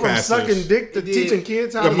You youth go from pastors. sucking dick to It did. teaching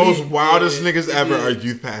kids how The to most eat. wildest niggas It ever did. are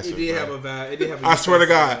youth pastors. It did bro. have a vibe. It did have. I swear to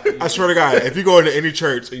God. I swear to God. If you go into any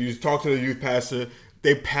church and you talk to the youth pastor,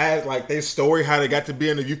 they pass like they story how they got to be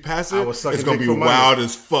in the youth pastor. I was sucking It's gonna dick be for money. wild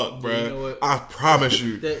as fuck, bro. you know what? I promise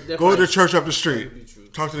you. That Go to probably- the church up the that street. could be true.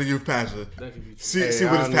 Talk to the youth pastor. That could be true. See, Hey, see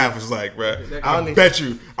I what his don't path know. was like, bro. That I could be- bet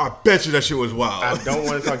you that shit was wild. I don't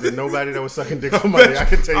want to talk to nobody that was sucking dick for money. I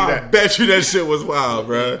can tell you I that. bet you that shit was wild,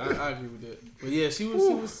 bro. I agree with that. But yeah, she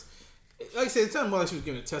was like I said, it sounded more like she was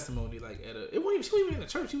giving a testimony like at a she wasn't even in a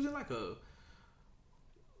church, she was in like a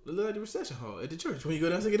look like the reception hall at the church when you go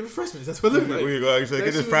down to get the refreshments. That's what it looked like. We go, so That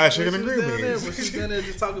get this she fried was- chicken that and she was green down there, beans. but she's down there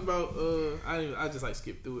just talking about I just like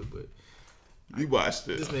skipped through it, but You watched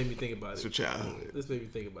it. this made me think about It's it. your childhood. This made me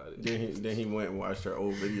think about it. Then he went and watched her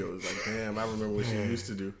old videos. Like, damn, I remember what she used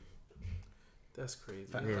to do. That's crazy.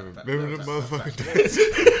 Remember the motherfucking days?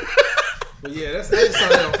 But yeah, I just saw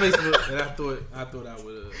that on Facebook, and I thought I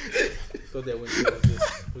would thought that went through with this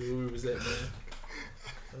where we was at, man.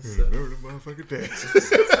 That's, Remember the motherfucking days?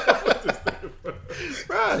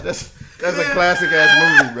 Bro, that's a classic ass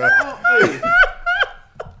movie, bro. hey.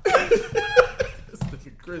 This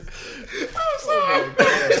nigga Chris. I'm sorry.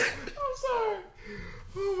 I'm sorry.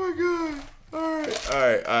 Oh my god.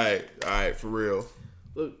 right, for real.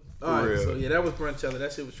 Look, all right, so yeah, that was Brunchella.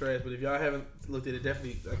 That shit was trash. But if y'all haven't looked at it,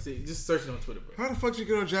 definitely, like I said, just search it on Twitter, bro. How the fuck you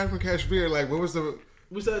get on Jasmine Cashmere? Like, what was the?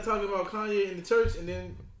 We started talking about Kanye in the church, and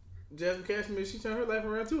then Jasmine Cashmere, she turned her life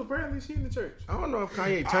around too. Apparently, she in the church. I don't know if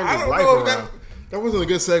Kanye turned his life around. That wasn't a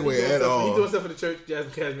good segue at all. He doing stuff for the church.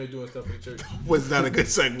 Jasmine Cashmere doing stuff for the church. Was not a good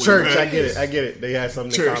segue. Church, man. I get it. They had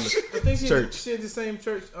something in common. I think she Church. in the same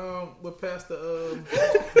church with Pastor.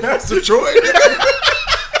 Pastor Troy.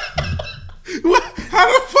 What? How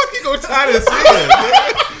the fuck you gonna tie this in? Man?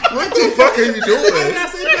 What the fuck are you Why doing? did I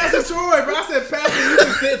say Pastor Troy, bro? I said Pastor. You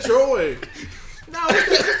just said Troy. No,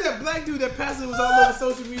 what's that black dude that pastor was all over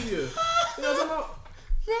social media? You know what I'm talking about?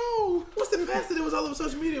 No. What's the pastor that was all over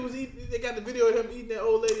social media? They got the video of him eating that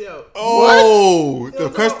old lady out. Oh, What?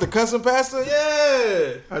 the cussing pastor?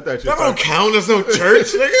 Yeah. I thought you. That don't count as no church,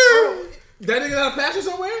 nigga. That nigga not a pastor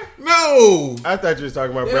somewhere? No, I thought you was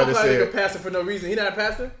talking about They brother don't call nigga said. pastor for no reason. He not a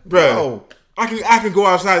pastor? bro. No. I can go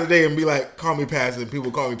outside today and be like, call me pastor, and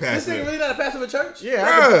people call me This pastor. nigga really not a pastor of a church? Yeah,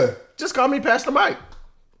 Bruh. just call me Pastor Mike.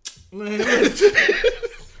 Man.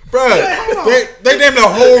 Bruh, they named the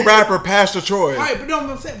whole rapper Pastor Troy. Alright, but no,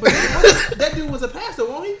 I'm saying, but that dude was a pastor,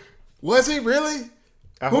 won't he? Was he really?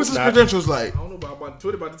 I What's hope his not. credentials like? I don't know about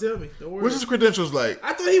Twitter about to tell me. Don't worry. What's his credentials like?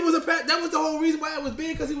 I thought he was a pastor. That was the whole reason why it was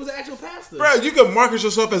big, because he was an actual pastor. Bro, you can market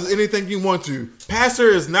yourself as anything you want to. Pastor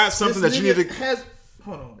is not something This that you nigga need to. has.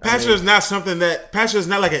 Hold on. Pastor is not something that. Pastor is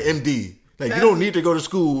not like an MD. Like Pastor- you don't need to go to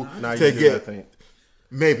school Nah, to you do, I get. think.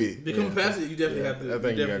 Maybe Become a pastor, you definitely have to. I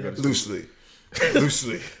think you gotta go to loosely,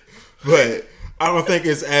 loosely, but I don't think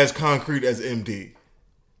it's as concrete as MD.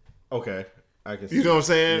 Okay, I can. See You know what I'm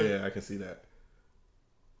saying? Yeah, I can see that.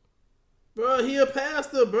 Bro, he a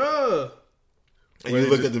pastor, bro. And Wait, you it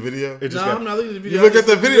looked just- at the video. It just Nah, got, I'm not looking at the video. You looked at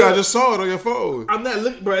the video. I just saw it on your phone. I'm not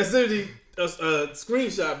looking, bro. It's literally a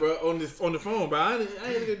screenshot, bro, on the phone, bro. I ain't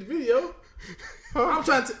looking at the video. I'm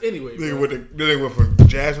trying to. Anyway, They went from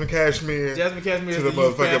Jasmine Cashmere Jasmine Cashmere to is the the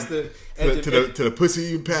youth pastor pastor to the pussy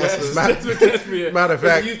eating pastor. Jasmine Cashmere. Matter of is the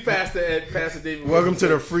fact- youth pastor at Pastor David. welcome to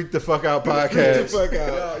the Wilson. Freak the Fuck Out Get the podcast. fuck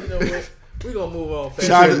out. Y'all, you know what? We gonna move on. Fast.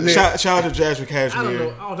 Shout out to Jasmine I don't Cashmere.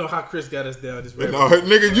 know. I don't know how Chris got us down this rabbit No,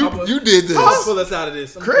 nigga, you did this. I'm gonna pull us out of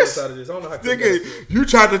this. Chris? I don't know how Chris got us Nigga, here. you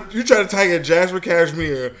tried to tag in Jasmine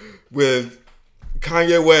Cashmere with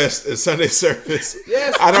Kanye West at Sunday service.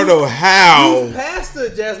 Yes, I don't know how. Youth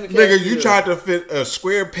pastor Jasmine Cashmere. Nigga, you tried to fit a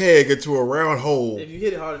square peg into a round hole. If you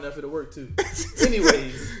hit it hard enough, it'll work too.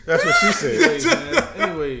 Anyways, That's what she said. man.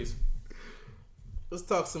 Anyways, let's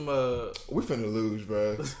talk some. We finna lose,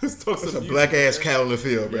 bro. Let's talk It's some a black music, ass man. cat on the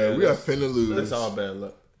field, bro. Yeah, We are finna lose. That's all bad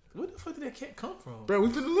luck. Where the fuck did that cat come from? Bro, we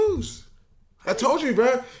finna lose. I told you,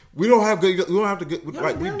 bro. We don't have good. We don't have to good. Y'all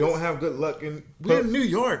Like we Dallas? don't have good luck in. We're in New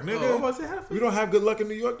York, nigga. Oh, I'm about to say, how the fuck We don't have good luck in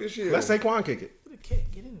New York this year. Let's Saquon kick it. did the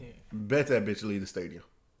cat get in there? Bet that bitch leave the stadium.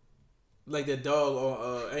 Like that dog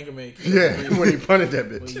on Anchorman. Yeah, when he punted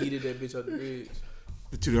that when bitch. he yeeted that bitch off the bridge.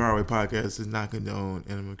 The To the Hard Way podcast does not condone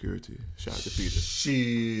animal cruelty. Shout out to Peter.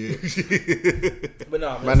 Shit. But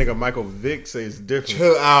no, My man, nigga Michael Vick says different.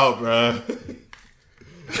 Chill out, bro.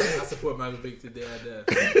 I support Michael Vick to death.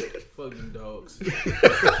 Fuck them dogs.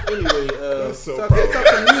 Anyway, let's talk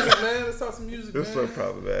some music, man. Let's talk some music, That's so man.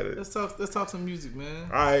 problematic. Let's talk some music, man. All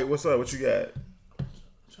right, what's up? What you got? I'm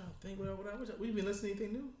trying to think what we been listening to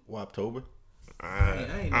anything new? Waptober. I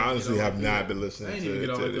ain't never honestly get all have the way not through been it. listening I ain't to even get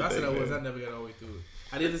all the way through. I said I anything, was. I man. never got all the way through it.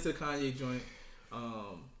 I did listen to the Kanye joint.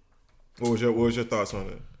 What was your thoughts on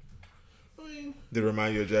it? I mean, Did it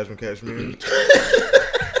remind you of Jasmine Cashmere?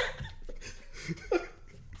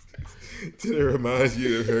 Did it remind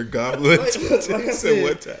you of her goblin? like I Said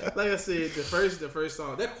one time. like I said, the first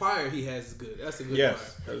song, that choir he has is good. That's a good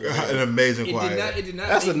Yes. choir. An amazing It choir. did not.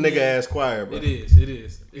 That's a make nigga me- ass choir, bro. It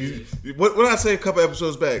is. What did I say a couple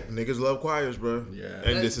episodes back? Niggas love choirs, bro. Yeah.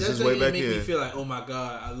 And this is That his way didn't back make me in. feel like, oh my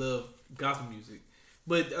god, I love gospel music.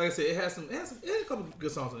 But like I said, it had a couple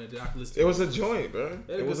good songs on it that I could listen to. It was a joint, bro. It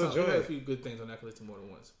had It was a It had a joint. few good things on that I could listen to more than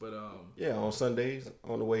once. But Yeah, on Sundays,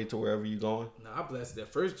 on the way to wherever you going. I blasted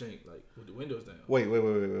that first drink like with the windows down. Wait,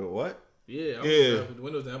 what? Yeah, Yeah. with the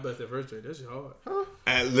windows down. I blasted that first drink. That shit hard.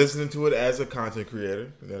 And listening to it as a content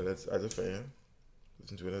creator, you know, that's as a fan.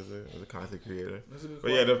 Listen to it as a content creator. That's a good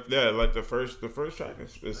But yeah, like the first track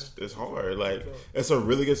is hard. Like it's a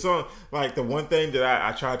really good song. Like the one thing that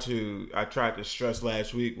I tried to stress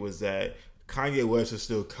last week was that Kanye West is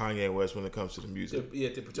still Kanye West when it comes to the music. the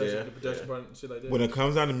production part and shit like that. When it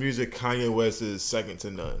comes down to music, Kanye West is second to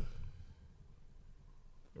none.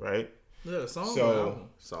 Right? yeah, a song So- or album.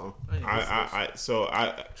 Song. I ain't listen to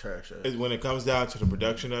that shit. Trash. When it comes down to the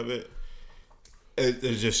production of it, it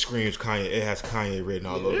just screams Kanye. It has Kanye written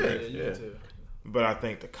all over Yeah, it. you can tell. but I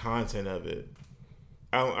think the content of it.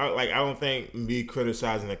 I don't think me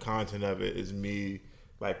criticizing the content of it is me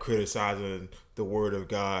like criticizing the word of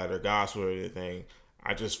God or gospel or anything.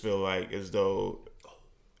 I just feel like it's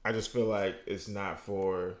not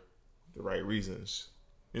for the right reasons.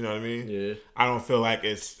 You know what I mean? Yeah. I don't feel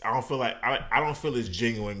it's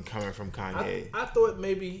genuine coming from Kanye. I thought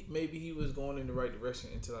maybe he was going in the right direction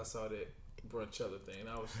until I saw that Brunchella thing. And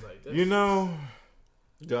I was like,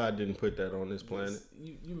 God didn't put that on this planet.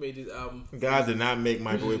 You made this album. God did not make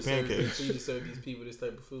microwave pancakes. For you to serve these people this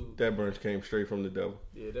type of food. That brunch came straight from the devil.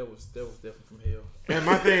 Yeah, that was definitely from hell. And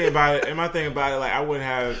my thing about it, like I wouldn't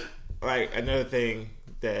have like another thing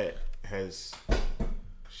that has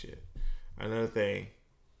another thing.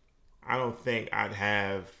 I don't think I'd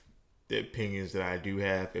have the opinions that I do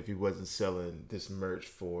have if he wasn't selling this merch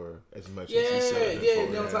for as much as he's selling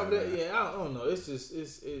it for. On top of that, I don't know. It's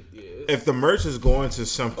if the merch is going to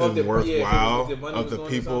something worthwhile of the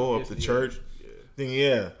people of the church,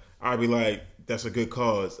 then I'd be like, that's a good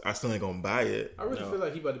cause. I still ain't gonna buy it. I really feel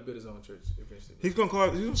like he about to build his own church eventually. He's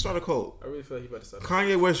gonna start a cult. I really feel like he about to start.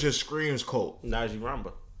 Kanye West just screams cult. Najee Ramba.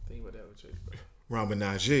 I think he about to have a church, bro. Ramba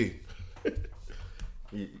Najee.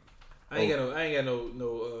 I ain't got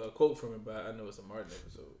no quote from him, but I know it's a Martin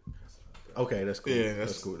episode. Okay, that's cool. Yeah,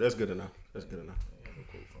 that's cool. That's good enough. That's good enough. I ain't got no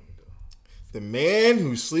quote from him though. The man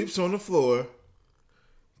who sleeps on the floor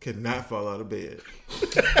could not fall out of bed.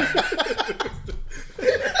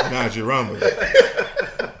 Najee Ramba.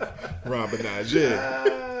 Ramba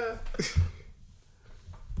Najee.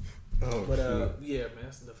 But man,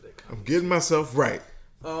 that's enough of that. I'm getting myself right.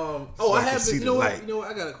 I can have. see You know the what? light. You know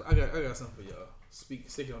what? I got something for y'all.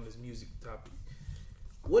 Sticking on this music topic.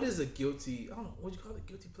 What is a guilty? I don't know. What you call it?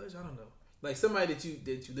 Guilty pleasure? I don't know. Like somebody that you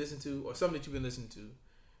listen to, or something that you've been listening to,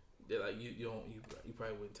 that like you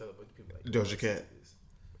probably wouldn't tell about people like Doja Cat.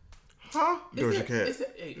 Huh? Doja Cat.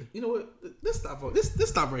 Hey, you know what? Let's stop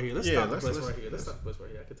right here. Let's stop the bus right here. Let's stop the bus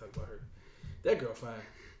right here. I can talk about her. That girl fine.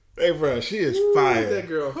 Hey, bro, she is fire. That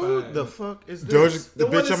girl Who fine. the fuck is this? Doja, the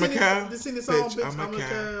one bitch, that I'm a sing cow. that sing the song, Bitch, I'm a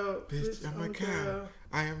cow. Bitch, Bitch, I'm a cow.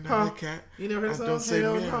 I am not a cat. You never heard I the song? don't say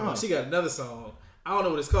Hell meow. no. She got another song. I don't know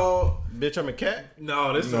what it's called. Bitch, I'm a cat.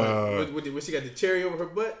 No, this No. one when she got the cherry over her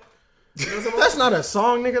butt. You know what I'm talking That's about? not a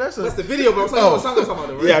song, nigga. That's That's the video, bro. I'm talking about what song I'm talking about,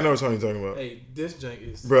 though, right? Yeah, I know what song you're talking about. Hey, this jank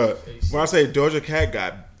is, Bro, Hey, when I say Doja Cat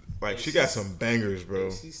got, like, she got some bangers,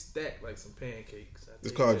 bro. she stacked like some pancakes.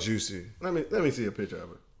 It's called Juicy. Let me see a picture of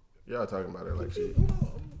her. Y'all talking about her like she.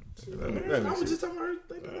 Let me I was see. just talking about her.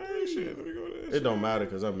 Like, Shit, let me go there. It don't matter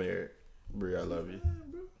because I'm married. Brie, I love you.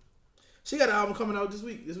 she got an album coming out this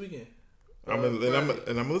weekend. I'm gonna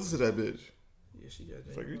listen to that bitch. Yeah, she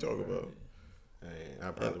got. What you talking about?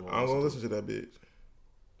 I probably won't. I'm gonna listen to that bitch.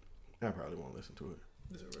 I probably won't listen to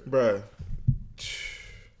it. Bruh.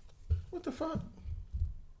 What the fuck?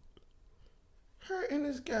 Her and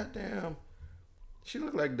this goddamn. She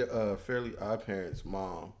looked like the Fairly Odd Parents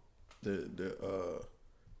mom. The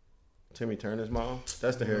Timmy Turner's mom.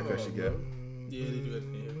 That's the haircut she got. Yeah, they do it.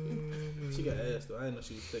 Yeah. She got ass though. I didn't know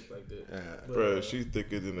she was thick like that. Yeah. Bruh, she's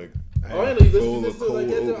thicker than a Oh, I didn't know you bowl listened of to like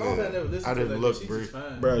that. cold I never listened I to didn't like look, that. She's Bree. just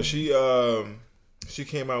fine. Bruh, she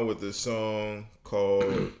came out with this song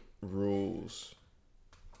called Rules.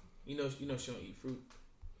 You know she don't eat fruit.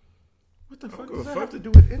 What the fuck give does a that fuck. have to do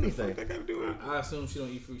with What anything? the fuck that gotta do with? I assume she don't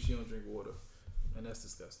eat fruit. She don't drink water, and that's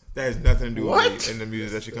disgusting. That has nothing to do What? with me in the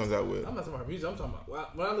music that she comes out with. I'm not talking about her music. I'm talking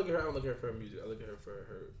about when I look at her. I don't look at her for her music. I look at her for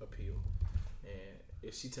her appeal. And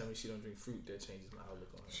if she tell me she don't drink fruit, that changes my outlook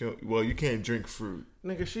on her. Well, you can't drink fruit.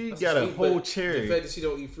 Nigga, she That's got a sweet, whole but cherry. The fact that she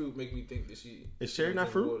don't eat fruit make me think that she Is cherry don't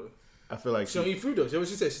not drink fruit? water. I feel like She don't eat fruit though. That's what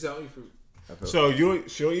she said. She said I don't eat fruit. So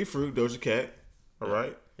she don't eat fruit, Doja Cat. All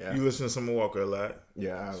right. Yeah. You listen to Summer Walker a lot.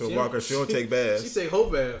 Yeah. So Walker, she don't take baths. She take whole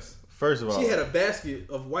baths. First of all, She had a basket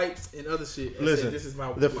of wipes and other shit. And listen. said, "This is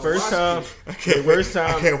my The my first wash time, kit."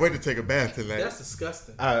 I can't wait to take a bath tonight. That's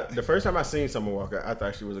disgusting. the first time I seen Summer Walker, I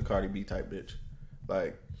thought she was a Cardi B type bitch,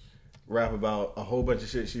 like rap about a whole bunch of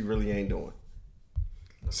shit she really ain't doing.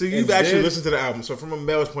 So you've And actually then- listened to the album. So from a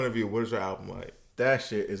male's point of view, what is your album like? That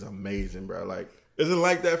shit is amazing, bro. Like, Is it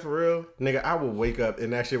like that for real? nigga, I would wake up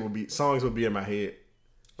and that shit would be songs would be in my head.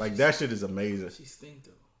 Like that shit is amazing. She stink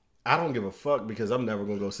though. I don't give a fuck because I'm never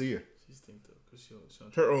gonna go see her. She stink though because she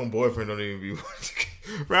don't. Her own boyfriend don't even be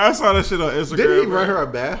watching. Bro, I saw that shit on Instagram. Didn't he bro. run her a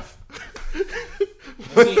bath?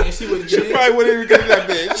 And she wouldn't She get in. probably wouldn't even get in that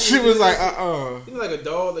bitch. She was like, You know, like a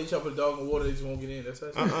dog. Like you try to put a dog in water, they just won't get in. That's how.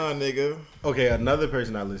 nigga. Okay, another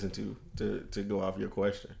person I listen to go off your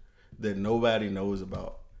question that nobody knows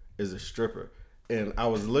about is a stripper. And I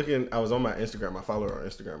was on my Instagram. I follow her on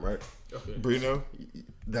Instagram, right? Okay. Brino.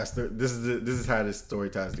 this is how this story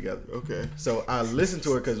ties together. Okay. So I listen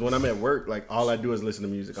to her because when I'm at work, like all I do is listen to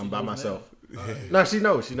music. I'm by myself. No, she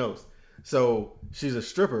knows. So she's a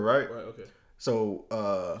stripper, right? Right. Okay. So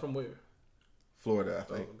From where? Florida, I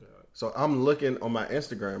think. Oh, God. So I'm looking on my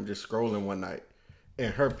Instagram, just scrolling one night,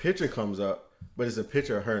 and her picture comes up, but it's a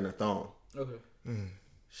picture of her in a thong. Okay.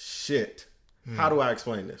 Shit. How do I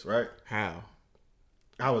explain this, right? How?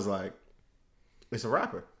 I was like, it's a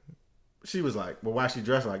rapper. She was like, well, why she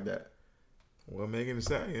dressed like that? Well, Megan Thee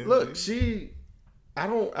Stallion. Look, I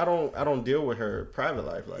don't deal with her private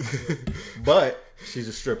life like that. But she's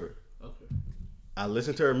a stripper. Okay. I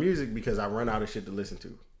listen to her music because I run out of shit to listen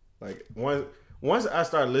to. Like once I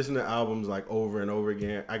start listening to albums like over and over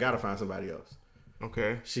again, I gotta find somebody else.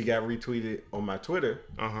 Okay. She got retweeted on my Twitter.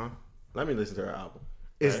 Let me listen to her album.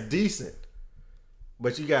 It's decent,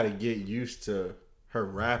 but you gotta get used to her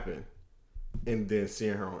rapping and then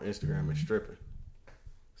seeing her on Instagram and stripping.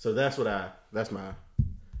 So that's another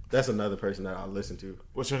person that I'll listen to.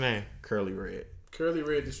 What's her name? Curly Red. Curly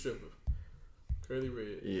Red the stripper. Curly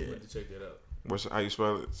Red. Yeah. I'm going to check that out. How you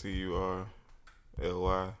spell it?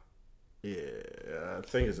 CURLY. Yeah, I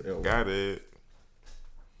think it's L. Got it.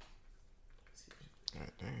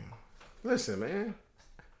 God damn. Listen, man,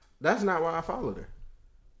 that's not why I followed her.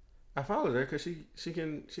 I followed her because she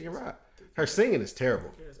can rap. Her singing is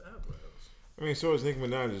terrible. I mean, so is Nicki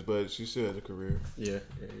Minaj's, but she still has a career. Yeah,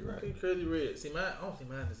 you're right. Okay, Curly Red. See, I don't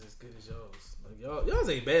think mine is as good as y'all's. Like y'all's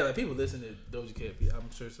ain't bad. Like people listen to Doja Cat.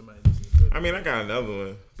 I'm sure somebody listens to Curly I mean, I got another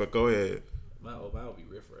one, but go ahead. Mine would be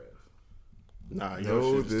Riff Raff. Nah,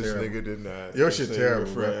 No, shit this terrible. nigga did not. Your shit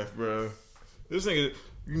terrible, bro. This nigga,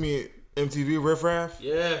 you mean MTV Riff Raff?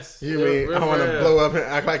 Yes. You Yeah, mean Riff I want to Raff. blow up and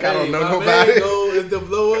act like I don't know my nobody? main goal is to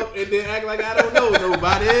blow up and then act like I don't know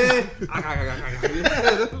nobody.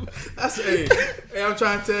 That's hey, I'm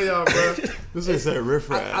trying to tell y'all, bro. This nigga said Riff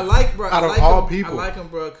Raff. I like, bro. Out I of like all him, people. I like him,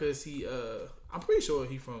 bro, because he. I'm pretty sure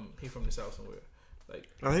he from the South somewhere, like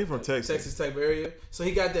He from Texas. Texas type area. So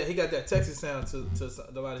he got that Texas sound to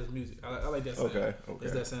a lot of his music. I like that sound. Okay.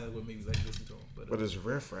 It's that sound that would make me like listen to him. But it's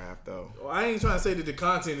Riff Raff though. Well, I ain't trying to say that the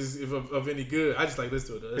content is of any good. I just like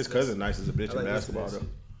listen to it. Though. His cousin nice as a bitch I in like listening basketball to that though.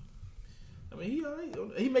 shit. I mean, he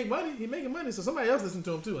alright. He make money. He making money, so somebody else listen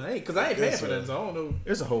to him too. I ain't paying for that, so I don't know.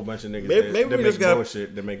 There's a whole bunch of niggas Maybe that we make just got-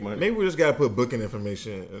 bullshit that make money. Maybe we just gotta put booking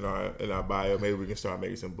information in our bio. Maybe we can start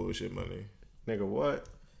making some bullshit money. Nigga, what?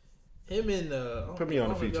 Him and Put me on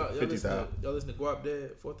the feature, 50,000. Y'all listen to Guap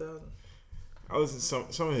Dad 4,000? I listen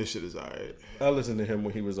to some of his shit is alright. I listened to him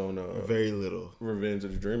when he was on Very little. Revenge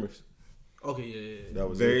of the Dreamers. Okay, yeah. That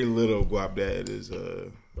was Very it. little Guap Dad is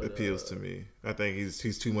appeals to me. I think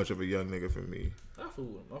he's too much of a young nigga for me. I fool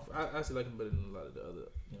with him. I actually like him better than a lot of the other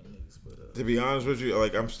young niggas. But To be honest with you,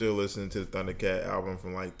 like I'm still listening to the Thundercat album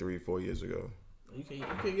from like 3-4 years ago. you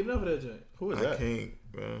can't get enough of that joint. Who is I that? can't,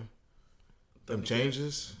 man. Them Thundercat.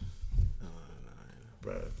 changes,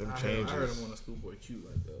 bro. Them I changes. heard him on a Schoolboy Q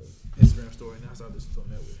Instagram story, and I started listening to him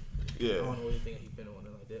that way. I Yeah, don't know anything he's been on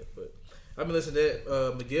it like that, but I've been listening to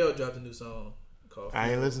that. Miguel dropped a new song called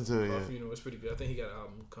I ain't listened to it called yet. Funeral. It's pretty good. I think he got an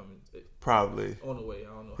album coming Probably. on the way.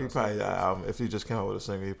 I don't know. He how probably soon. got an album. If he just came out with a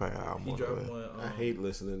single, he probably got an album. He on the dropped way. one. I hate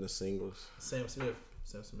listening to singles. Sam Smith.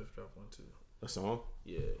 Sam Smith dropped one too. A song?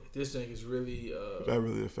 Yeah, this thing is really I'm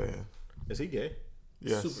really a fan. Is he gay?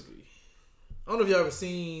 Yes. super good. I don't know if y'all ever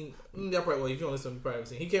seen. Y'all probably, well, if you don't listen, you probably haven't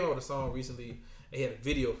seen. He came out with a song recently, and he had a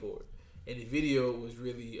video for it, and the video was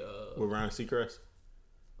really. With Ryan Seacrest?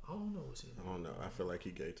 I don't know what's his I don't know. I feel like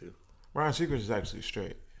he gay too. Ryan Seacrest is actually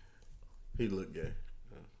straight. He look gay.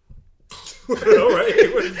 All right.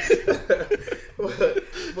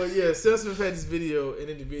 but yeah, Sam Smith had this video, and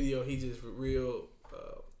in the video, he just real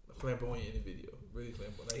flamboyant in the video. Really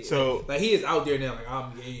flamboyant. Like he is out there now. Like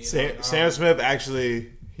I'm gay. Sam Smith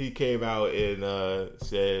actually he came out and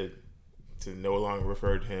said to no longer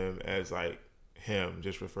refer to him as like him,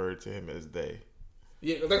 just referred to him as they.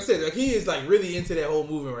 Yeah, like I said, like he is like really into that whole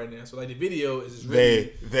movement right now. So like the video is just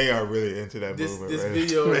really they are really into that movement. this right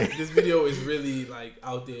video now. this video is really like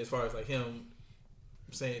out there as far as like him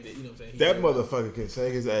saying that, you know what I'm saying? That motherfucker can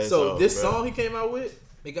sing his ass So off, this bro. song he came out with,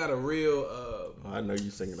 they got a real I know you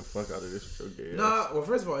singing the fuck out of this with your gay ass. nah. Well,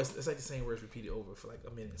 first of all, it's like the same words repeated over for like a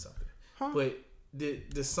minute or something. Huh? But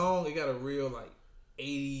the song, it got a real like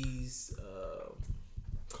 80s.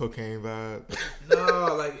 Cocaine vibe.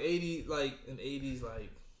 No, like 80, like an 80s, like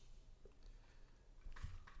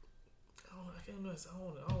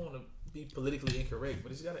I don't want to be politically incorrect,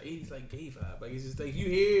 but it's got an 80s like gay vibe. Like it's just like you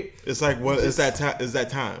hear it. It's like what is that time? Is that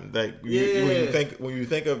time? Like when you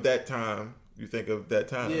think of that time, you think of that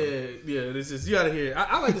time. Yeah. It's just you gotta hear it.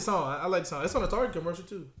 I like the song. I like the song. It's on a Target commercial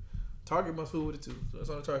too. Target must fool with it too. So it's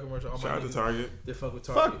on the Target commercial. All my Shout out to niggas, Target. They fuck with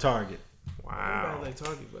Target. Fuck Target. Wow. Everybody like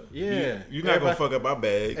Target, bro. Yeah. You're not gonna fuck up my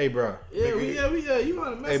bag. Hey, bro. Yeah, you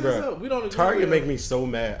want to mess Hey, us bro. up. We don't agree Target with make it. me so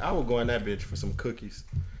mad. I will go in that bitch for some cookies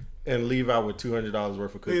and leave out with $200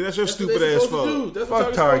 worth of cookies. Hey, that's your That's what stupid they ass supposed to fault. do. That's what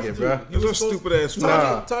Fuck Target's Target, supposed to bro. do. That's your stupid ass fault.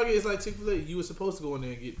 Target, Target is like Chick-fil-A. You were supposed to go in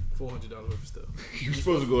there and get $400 worth of stuff. You're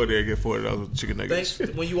supposed to go in there and get $40 with chicken nuggets.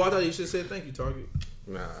 Thanks. When you walked out, you should have said thank you, Target,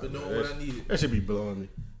 Nah, for knowing man, what I needed. that should be blowing me.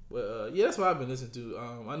 But yeah, that's what I've been listening to.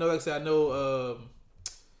 I know, like I said, I know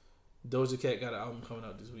Doja Cat got an album coming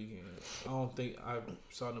out this weekend. I don't think I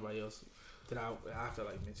saw nobody else that I feel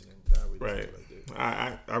like mentioning. That I really Right. like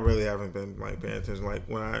that. I really haven't been like paying attention. Like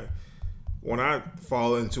when I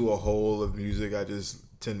fall into a hole of music, I just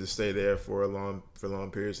tend to stay there for long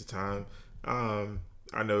periods of time.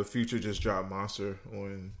 I know Future just dropped Monster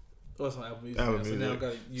on Oh, it's on Apple Music. Apple now, Music. So now I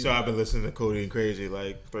gotta use So I've been listening to Cody and Crazy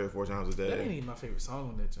like 3 or 4 times a That ain't day. even my favorite song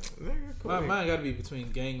on that joint. Nigga, Mine got to be between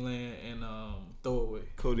Gangland and Throwaway.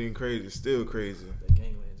 Cody and Crazy, still crazy. That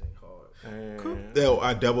Gangland ain't hard. Yo,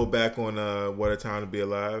 I double back on What a Time to Be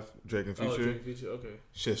Alive, Drake and Oh, Future. Drake Future. Okay.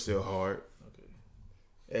 Shit's still hard Okay.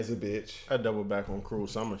 as a bitch. I double back on Cruel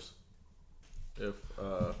Summers. If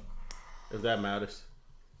that matters.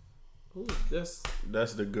 Ooh, that's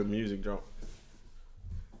That's the good music joint.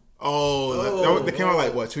 That came out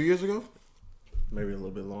like what, 2 years ago? Maybe a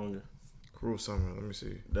little bit longer. Cruel Summer. Let me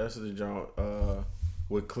see. That's the joint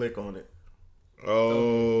with Click on it.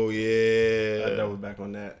 Oh yeah, I double back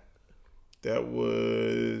on that. that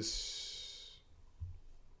was.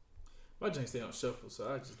 my joint stay on shuffle,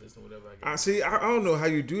 so I just listen to whatever I get. I see. I don't know how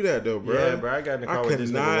you do that though, bro. Yeah, bro. I got in the car with this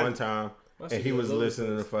nigga cannot- one time, My and shit he get was loaded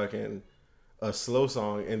listening to first. fucking a slow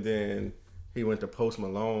song, and then he went to Post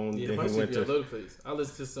Malone. Yeah, then my he shit went be all to over the place. I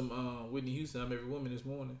listened to some Whitney Houston, I'm Every Woman this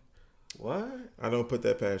morning. what? I don't put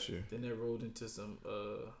that past you. Then they rolled into some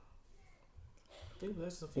I think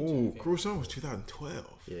that's some feature. Ooh, that came Cruel out. Summer was 2012.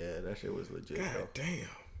 Yeah, that shit was legit. God though. damn,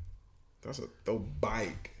 that's a throw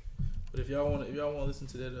bike. But if y'all want to listen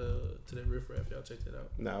to that riff raff, y'all check that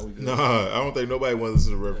out. Nah, we good. Nah, I don't think nobody wants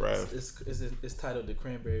to listen to Riff Raff. It's titled The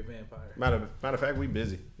Cranberry Vampire. Matter of fact, we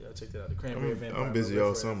busy. Y'all check that out. The Cranberry Vampire. I'm busy by all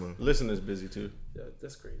Riff Raff. summer. Listeners busy too. Yeah,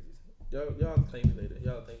 that's crazy. Y'all thank me later.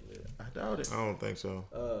 Y'all thank me later. I doubt it. I don't think so.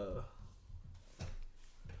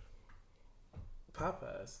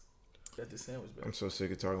 Popeyes got the sandwich back. I'm so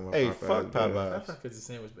sick of talking about Hey, Popeyes. fuck bro. Popeyes. Popeyes got the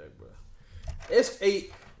sandwich back, bro.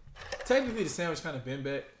 Technically the sandwich kind of been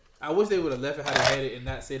back. I wish they would have left it how they had it and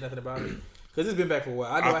not said nothing about it, because it's been back for a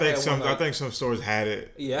while. I think some stores had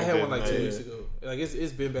it. Yeah, I and had then, one like 2 like, weeks ago. Like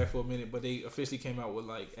it's been back for a minute, but they officially came out with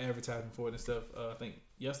like advertising for it and stuff. I think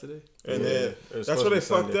yesterday, And Yeah, then it was that's supposed where to they be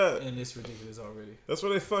fucked Sunday. up. and it's ridiculous already. That's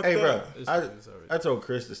where they fucked Hey, bro. up. It's I- ridiculous already. I told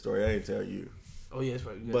Chris the story. I didn't tell you. Oh yeah, that's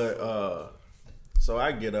right. You But guys- so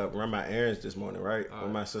I get up, run my errands this morning, right? All With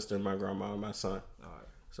right. my sister and my grandma and my son. all right.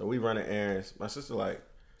 So we running errands. My sister like,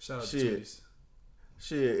 Shout out Shit. to Tooties.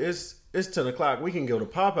 shit, it's 10 o'clock. We can go to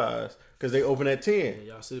Popeyes because they open at 10.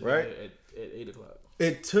 Yeah, y'all should be Right? there at 8:00.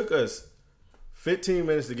 It took us 15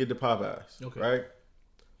 minutes to get to Popeyes. Okay. Right?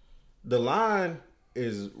 The line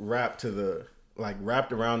is wrapped around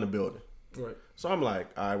the building. Right. So I'm like,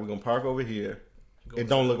 all right, we're gonna park over here. Go It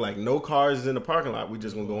don't look like no cars is in the parking lot. We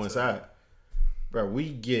just gonna go inside. Bro, we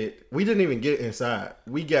didn't even get inside.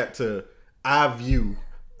 We got to eye view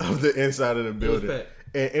of the inside of the building. packed.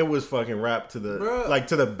 And it was fucking wrapped to the Bruh.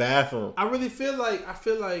 to the bathroom. I really feel like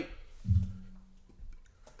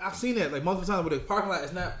I've seen that like multiple times where the parking lot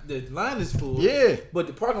is not, the line is full. Yeah. But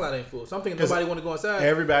the parking lot ain't full. So I'm thinking 'Cause nobody want to go inside.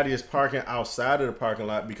 Everybody is parking outside of the parking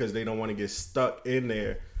lot because they don't want to get stuck in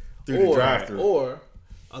there through the drive-through. Or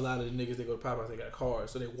a lot of the niggas that go to Popeyes, they got cars,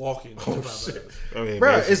 so they walking to Popeyes. shit. I mean,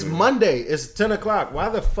 Bro, it's basically. Monday. It's 10 o'clock. Why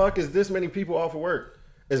the fuck is this many people off of work?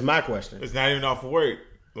 Is my question. It's not even off of work.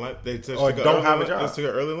 Like, they just Or took don't early have a lunch. job. Let's take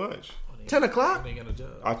an early lunch. 10 o'clock? They ain't got no job.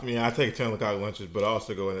 I mean, I take 10 o'clock lunches, but I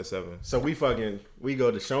also go in at 7. So we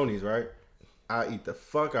go to Shoney's, right? I eat the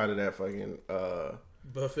fuck out of that fucking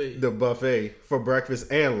Buffet. the buffet for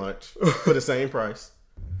breakfast and lunch for the same price.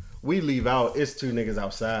 We leave out, it's 2 niggas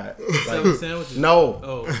outside. Selling sandwiches. No.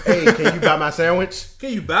 Oh. Hey, can you buy my sandwich?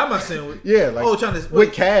 Can you buy my sandwich? Yeah, like Oh, trying to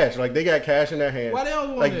with cash. Like they got cash in their hand. Why they don't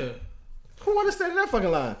go like, in there? Who want to stand in that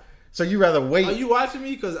fucking line? So you rather wait? Are you watching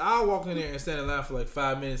me? Because I'll walk in there and stand in line for like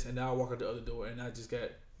 5 minutes, and then I'll walk out the other door, and I just got.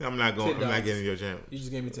 I'm not going. I'm $10. not getting your jam. You just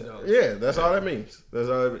gave me $10. Yeah, that's all that means. That's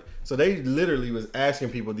all. So they literally was asking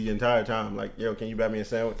people the entire time, like, "Yo, can you buy me a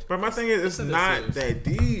sandwich?" But my thing is, it's It's not not that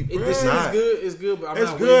deep. Bro. This shit not. is good. It's good, but I'm It's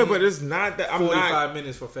not good, waiting but it's not that. I'm 45 not.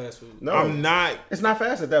 minutes for fast food. No, I'm not. It's not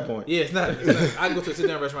fast at that point. Yeah, it's not. I go to a sit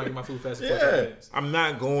down restaurant and get my food fast in 45 Yeah. minutes. I'm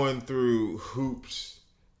not going through hoops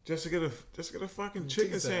Just to get a fucking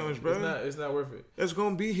chicken sandwich, bro. It's not worth it. It's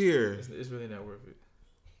gonna be here. It's really not worth it.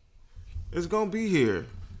 It's gonna be here.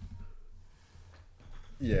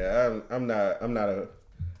 Yeah, I'm not a.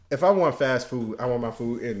 If I want fast food, I want my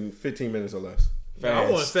food in 15 minutes or less. I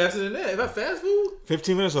want faster than that. If I fast food,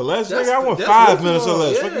 15 minutes or less, nigga, I want 5 minutes or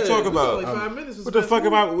less. What you talk about? Like 5 minutes. What the fuck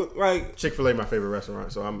about like Chick-fil-A? My favorite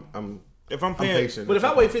restaurant, so I'm paying. patient. But if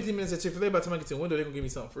I wait 15 minutes at Chick-fil-A, by the time I get to the window, they're gonna give me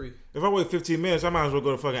something free. If I wait 15 minutes, I might as well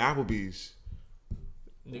go to fucking Applebee's.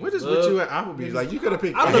 What is with you at Applebee's? Like you could have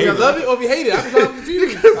picked. I don't know if you love it or if you hate it. I'm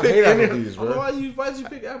confused. I hate Applebee's, bro. Why did you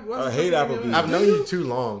pick Applebee's? I hate Applebee's. I've known you too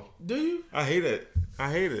long. Do you? I hate it.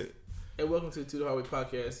 Hey, welcome to the To The Highway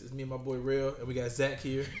podcast. It's me and my boy Real, and we got Zach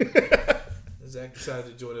here. Zach decided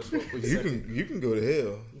to join us for a quick second. You can go to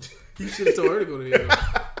hell. You should have told her to go to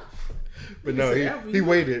hell. But no, he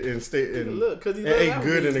waited and stayed and look because he ate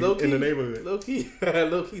good in the neighborhood. Low key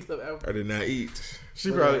love Applebee's. I did not eat.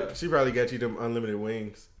 She probably got you them unlimited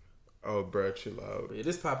wings. Oh, bro, chill out. But yeah,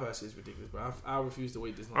 this Popeye shit is ridiculous, bro. I refuse to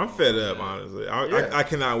wait this long. I'm fed up, honestly. I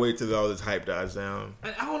cannot wait till all this hype dies down.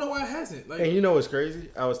 And I don't know why it hasn't. Like, and you know what's crazy?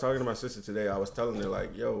 I was talking to my sister today. I was telling her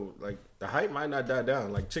like, yo, like the hype might not die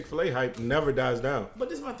down. Like Chick-fil-A hype never dies down. But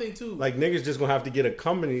this is my thing too. Like niggas just gonna have to get a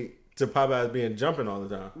company to Popeyes being jumping all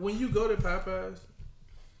the time. When you go to Popeyes,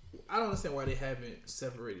 I don't understand why they haven't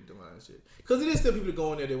separated the line shit. Because it is still people that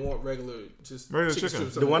go in there that want regular chicken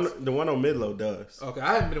strips. The one on Midlow does. Okay,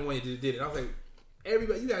 I haven't been the one that did it. I was like,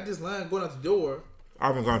 everybody, you got this line going out the door. I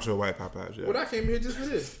haven't gone to a white Popeyes yet. But I came here just for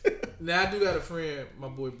this. Now I do got a friend, my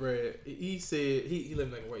boy Brad. He said he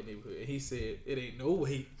lived in like a white neighborhood, and he said it ain't no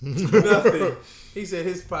wait, nothing. He said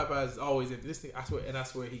his Popeyes is always empty. This thing, I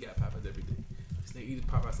swear he got Popeyes every day. This nigga eats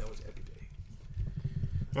Popeye sandwich every day.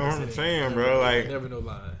 I'm saying, bro, like never no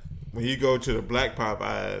line. When you go to the black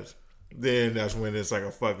Popeyes, then that's when it's like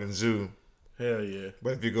a fucking zoo. Hell yeah.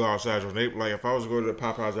 But if you go outside your neighborhood, like if I was to go to the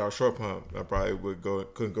Popeyes out Short Pump, I probably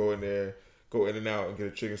couldn't go in there, go in and out and get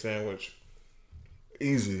a chicken sandwich.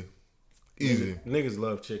 Easy. Niggas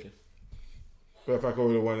love chicken. But if I go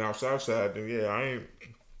to the one out Southside, then yeah, I'm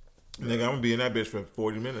gonna be in that bitch for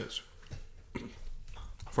 40 minutes.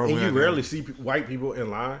 And you rarely see white people in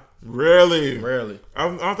line. Rarely. I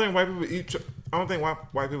don't think white people eat. I don't think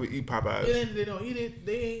white people eat Popeyes. They don't eat it.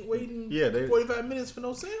 They ain't waiting 45 minutes for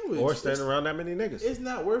no sandwich. Or standing around that many niggas. It's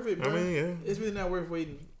not worth it, bro. I mean, yeah. It's really not worth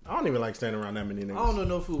waiting. I don't even like standing around that many niggas. I don't know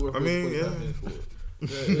no food worth waiting 45 minutes for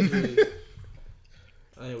it.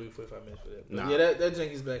 I ain't waiting 45 minutes for that. But yeah, that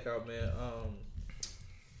Jenkins back out, man.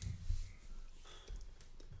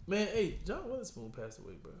 Man, hey, John Witherspoon passed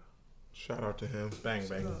away, bro. Shout out to him. Bang,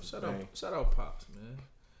 bang. Shout out Pops, man.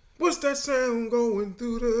 What's that sound going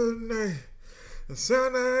through the night? The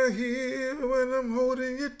sound I hear when I'm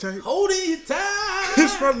holding you tight. Holding you tight.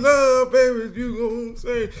 It's my love, baby, you gon'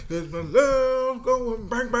 say. It's my love going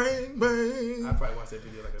bang, bang, bang. I probably watched that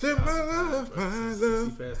video like a It's my love,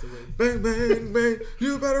 since he passed away. Bang, bang, bang.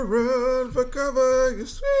 You better run for cover. You're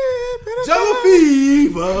sweet. Jungle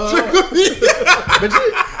Fever.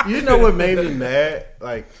 But you know what made me mad?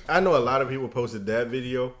 Like, I know a lot of people posted that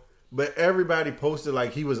video, but everybody posted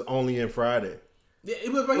like he was only in Friday. Yeah,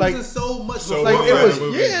 it was like, he was in so much. Like it was,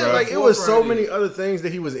 it was so many other things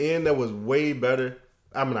that he was in that was way better.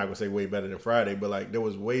 I'm not gonna say way better than Friday, but like there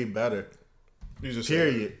was way better.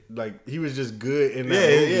 Period. Like he was just good in that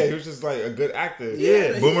movie. Yeah, he was just like a good actor.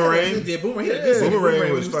 Yeah, Boomerang.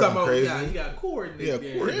 Boomerang was fucking crazy. Yeah, he got coordinated.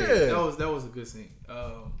 Yeah, that was a good scene.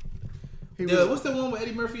 What's the one with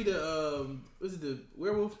Eddie Murphy? Was it the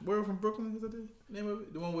werewolf from Brooklyn? Is that the name of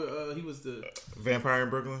it? The one where he was the vampire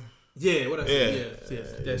in Brooklyn. Yeah, what I said. Yeah,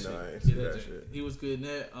 that shit. He was good in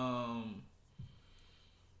that.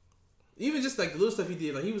 Even just like the little stuff he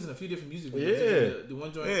did, like he was in a few different music videos. Yeah, the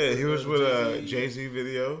one joint. Yeah, he was with a Jay-Z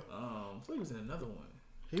video. I thought he was in another one.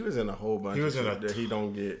 He was in a whole bunch. He was in that he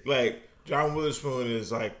don't get. Like John Witherspoon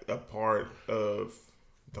is like a part of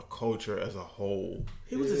the culture as a whole.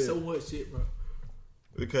 He was in so much shit, bro.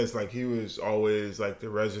 Because like he was always like the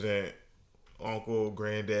resident uncle,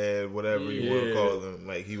 granddad, whatever you want to call them.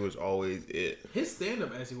 Like he was always it. His stand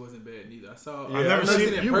up actually wasn't bad neither. I've never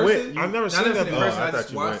seen it in person. I've never seen that in person. I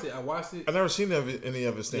just watched it. I've never seen any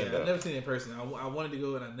of his stand up. I've never seen it in person. I wanted to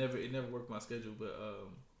go and it never worked my schedule. But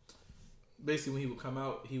basically when he would come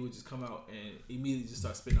out, he would just come out and immediately just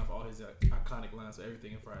start spitting off all his iconic lines for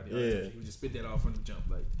everything in Friday. Yeah. He would just spit that off from the jump,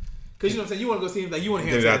 like. Because you know what I'm saying? You want to go see him, like, you want to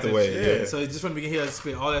hear him. Get it out the way, yeah. So just from the beginning, he'll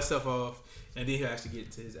spit all that stuff off, and then he'll actually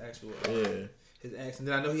get to his actual, his accent.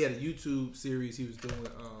 Then I know he had a YouTube series he was doing,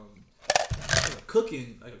 like a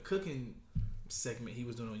cooking segment he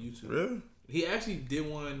was doing on YouTube. Really? He actually did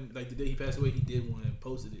one, like the day he passed away, he did one and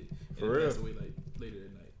posted it. And For real? Passed away, like, later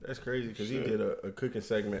that night. That's crazy because he did a cooking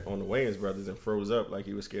segment on the Wayans Brothers and froze up like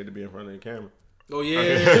he was scared to be in front of the camera. Oh yeah,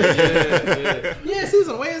 yeah.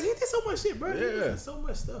 Susan Wayans, he did so much shit, bro. Yeah. He did so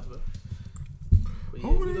much stuff, bro. But yeah,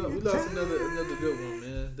 we lost another good one,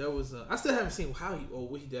 man. That was I still haven't seen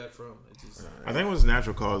what he died from. I think it was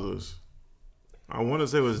natural causes. I want to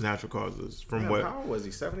say it was natural causes. From what? How old was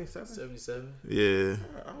he? 77? 77. Yeah.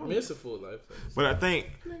 I mean, it's a full life. But I think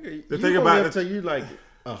the thing about it, you like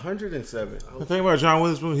 107. The thing about John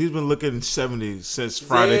Witherspoon, he's been looking 70 since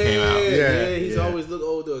Friday came out. Yeah, he's always looked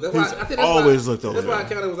older. That's why I think looked older. That's why I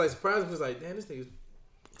kind of was like surprised. I was like, damn, this nigga's.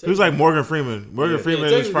 He was like Morgan Freeman. Morgan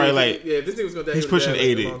Freeman is probably like this nigga was gonna die. He's pushing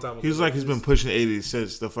 80. Like he was like he's been pushing 80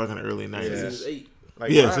 since the fucking early 90s. Since he was 8.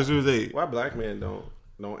 Like, since he was 8. Why black men don't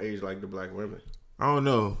age like the black women? I don't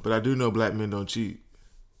know, but I do know black men don't cheat.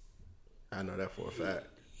 I know that for a fact.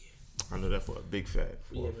 I know that for a big fact.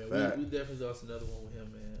 Yeah, man, we definitely lost another one with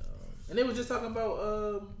him, man. And they were just talking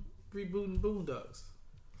about rebooting Boondocks.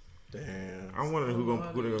 Damn. I wonder who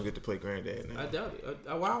they're gonna get to play Granddad now. I doubt it.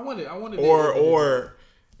 I wanted. Or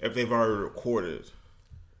if they've already recorded.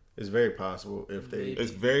 It's very possible if they.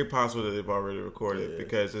 It's very possible that they've already recorded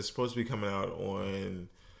because it's supposed to be coming out on.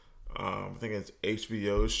 I think it's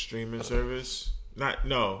HBO's streaming service.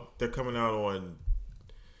 They're coming out on.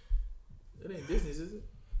 It ain't Disney's, is it?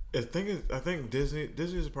 I think Disney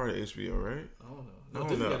is a part of HBO, right? I don't know. No,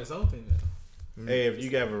 Disney got its own thing now. Hey, if you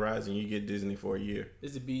got Verizon, you get Disney for a year.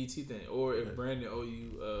 It's a BET thing. Or if Brandon owe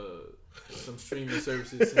you some streaming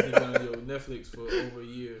services and he been on your Netflix for over a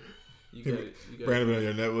year, you got it. Brandon been on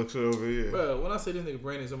your Netflix for over a year. Bro, when I say this nigga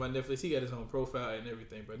Brandon's on my Netflix, he got his own profile and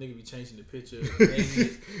everything, bro. Nigga be changing the picture,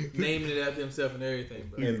 naming it after himself and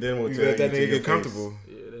everything, bro. And then we'll you tell let that you nigga get comfortable.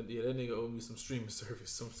 Yeah, that nigga owe me some streaming service,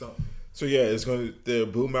 something. So yeah, it's the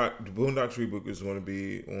Boondocks reboot is going to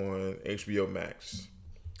be on HBO Max,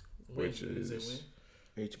 which is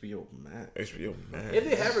HBO Max. HBO Max. If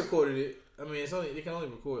they have recorded it, I mean, they can only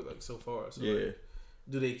record like so far. So yeah. Like,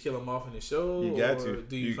 do they kill him off in the show? You got or to.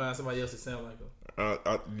 Do you find somebody else that sound like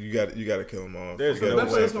him? You got to kill him off. There's So no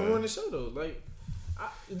that's way. what's gonna ruin the show though. Like,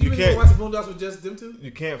 do you really watch the Boondocks with just them two?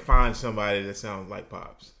 You can't find somebody that sounds like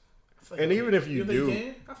Pops. And even if you do,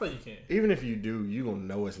 I feel like you can. Even if you do, you gonna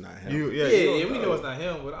know it's not him. We know it's not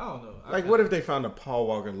him, but I don't know. Like, what if they found a Paul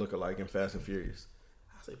Walker lookalike in Fast and Furious?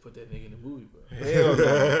 I say put that nigga in the movie, bro. Hell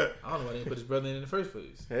no. I don't know why they didn't put his brother in the first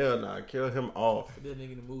place. Hell no, kill him off. Put that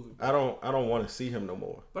nigga in the movie, bro. I don't want to see him no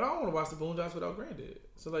more. But I don't want to watch the Boondocks without Granddad.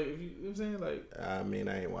 So like, if you know what I'm saying, like, I mean,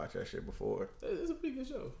 I ain't watched that shit before. It's a pretty good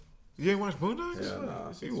show. You ain't watched Boondocks? Hell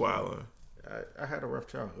nah. You wildin'. I had a rough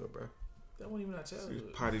childhood, bro. That wasn't even our childhood. He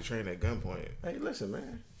was potty trained at gunpoint. Hey, listen,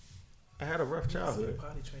 man. I had a rough childhood.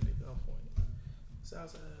 Potty trained at gunpoint.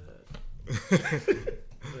 Southside.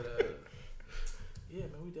 But yeah,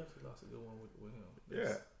 man, we definitely lost a good one with him.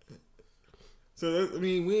 Yeah. So I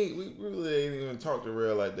mean, we really ain't even talked to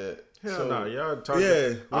Real like that. Hell no, y'all talking.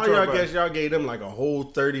 Yeah, all y'all guess y'all gave them like a whole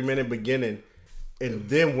 30-minute beginning. And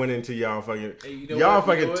then went into y'all fucking. Hey, y'all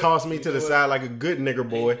fucking tossed me to the side like a good nigger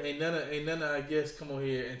boy. Ain't none of our guests come on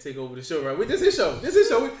here and take over the show, right? This is his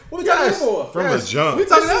show. What we talking for? From the jump. We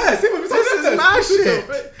talking to us. This is my shit.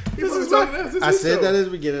 This is my. I said that at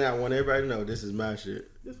the beginning. I want everybody to know this is my shit.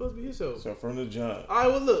 This supposed to be his show. So from the jump. All right.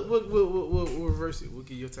 Well, look. We'll reverse it. We'll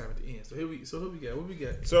get your time at the end. So here we. So who we got? What we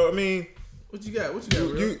got? So I mean, what you got?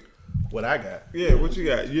 Real? What I got? Yeah. What you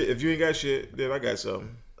got? If you ain't got shit, then I got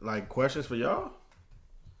something. Like questions for y'all.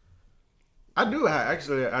 I do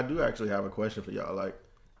actually have a question for y'all. Like,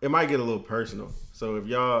 it might get a little personal. So if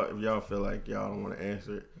y'all feel like y'all don't want to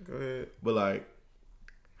answer it, go ahead. But like,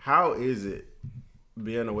 how is it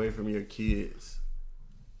being away from your kids?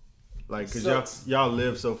 Like, cause y'all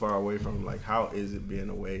live so far away from them. Like, how is it being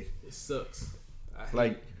away? It sucks.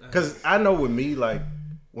 Cause I know with me, like,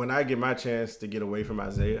 when I get my chance to get away from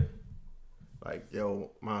Isaiah, like,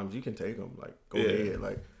 yo, moms, you can take him. Like, go ahead.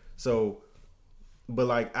 Like, so. But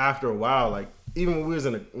like after a while, like even when we was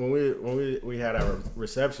when we had our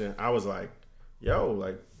reception, I was like, "Yo,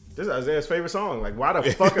 like this is Isaiah's favorite song. Like, why the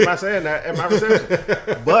fuck am I saying that at my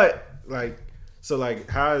reception?" But like, so like,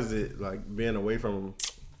 how is it like being away from him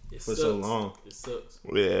for so long? It sucks.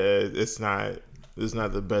 Yeah, it's not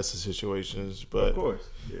the best of situations, but of course,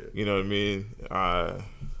 you know what I mean.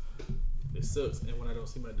 It sucks, and when I don't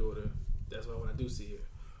see my daughter, that's why when I do see her,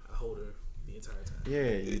 I hold her the entire time.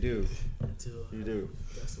 Yeah, you do. Until you do.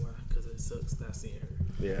 That's why, because it sucks not seeing her.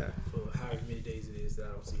 Yeah. For however many days it is that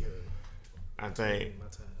I don't see her. I think. My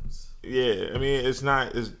times. Yeah, I mean it's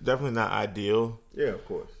definitely not ideal. Yeah, of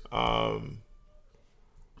course.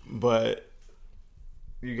 But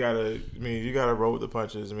you gotta roll with the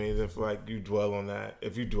punches. I mean, if like you dwell on that,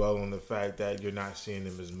 if you dwell on the fact that you're not seeing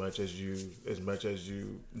them as much as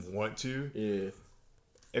you want to, Yeah.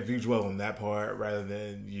 If you dwell on that part rather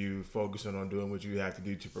than you focusing on doing what you have to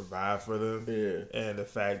do to provide for them, and the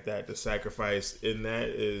fact that the sacrifice in that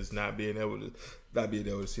is not being able to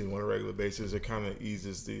see them on a regular basis, it kind of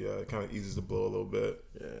eases the blow a little bit.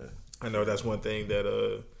 Yeah, I know that's one thing that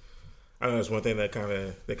kind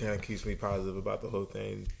of keeps me positive about the whole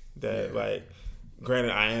thing. That like,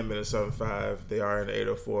 granted, I am in a 7.5. They are in the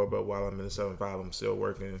 804, but while I'm in the 7.5, I'm still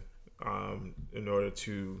working in order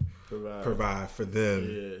to provide for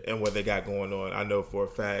them and what they got going on. I know for a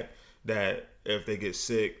fact that if they get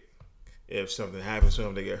sick, if something happens to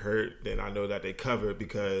them, they get hurt, then I know that they cover it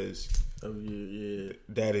because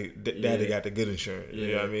daddy got the good insurance.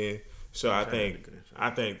 You know what I mean? So I think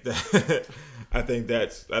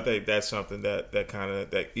that's something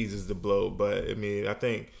that eases the blow. But I mean, I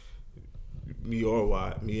think me and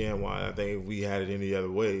Watt, I think if we had it any other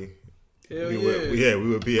way, we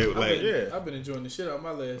would be able. I've been enjoying the shit out of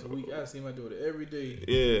my last week. I see my daughter every day.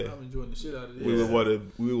 Yeah, I'm enjoying the shit out of this. We would want to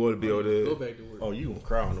be able to go back to work. Oh, you gonna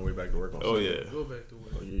cry on the way back to work? Oh yeah, go back to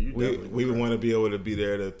work. Oh, yeah, we would want to be able to be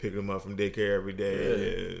there to pick them up from daycare every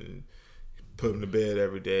day and put them to bed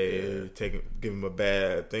every day, and give them a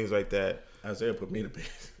bath, things like that. Isaiah put me to bed.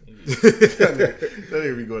 That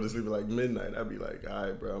nigga be going to sleep at like midnight. I'd be like, all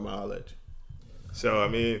right, bro, I'm gonna holler at you. So I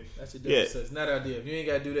mean, that's your difference. It's not ideal. If you ain't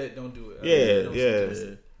gotta do that, don't do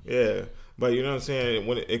it. Yeah. But you know what I'm saying?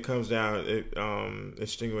 When it comes down,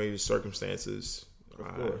 extenuating circumstances,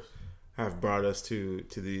 of course, have brought us to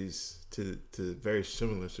very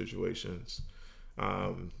similar situations,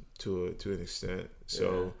 to an extent.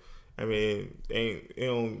 So. I mean, it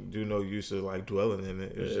don't do no use of like dwelling in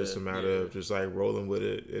it. It's just a matter of just like rolling with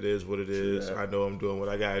it. It is what it is. I know I'm doing what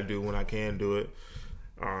I gotta do when I can do it,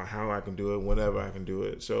 how I can do it, whenever I can do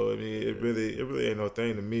it. So I mean, it really ain't no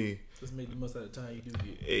thing to me. Just make the most out of the time you do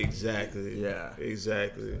get. Exactly. Yeah.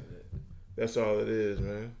 Exactly. That's all it is,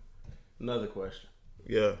 man. Another question.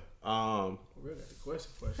 Yeah. Real got the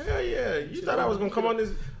question. Hell yeah! You thought I was gonna come on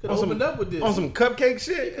this on some cupcake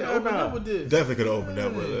shit? Open up with this. Definitely could have opened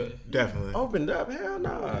up with it. Definitely opened up. Hell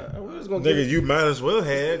no! We was gonna nigga, you might as well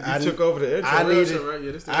had. You took over the intro.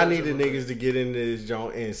 I needed niggas to get into this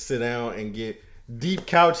joint and sit down and get deep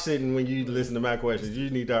couch sitting when you listen to my questions.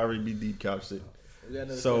 You need to already be deep couch sitting. We got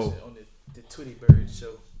another question on the Twitty Bird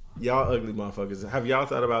show. Y'all ugly motherfuckers. Have y'all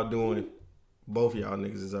thought about doing? Both of y'all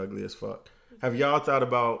niggas is ugly as fuck. Have y'all thought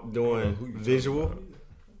about doing visual?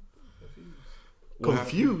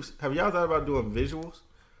 Confused. Have y'all thought about doing visuals?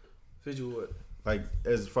 Visual what? Like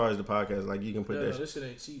as far as the podcast, like you can put that. No, this shit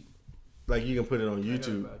ain't cheap. Like you can put it on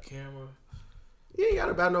YouTube. Buy a camera. You ain't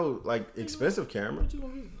gotta buy no like expensive camera. What you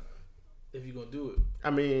gonna do? If you gonna do it,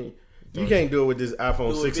 I mean, you can't do it with this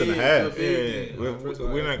iPhone 6.5.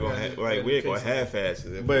 We're not gonna we ain't gonna half-ass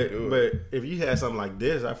it. But if you had something like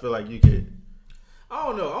this, I feel like you could. I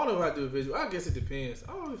don't know if I do a visual. I guess it depends.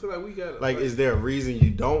 I don't really feel like we got like. Is there a reason you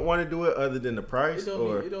don't want to do it other than the price?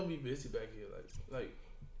 It don't be busy back here. Like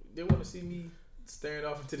they want to see me staring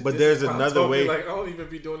off into the. But there's another way. Like I don't even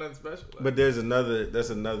be doing nothing special. Like, but there's another.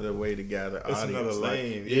 That's another way to gather audience. That's another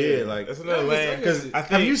lane. Yeah, like that's another lane. Because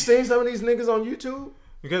have you seen some of these niggas on YouTube?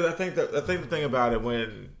 Because I think the thing about it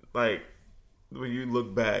when you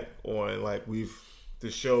look back on the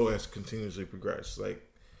show has continuously progressed. Like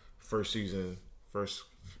first season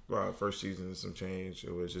and some change.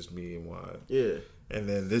 It was just me and Juan. Yeah. And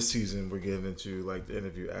then this season we're getting into like the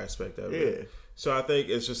interview aspect of it. Yeah. So I think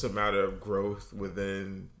it's just a matter of growth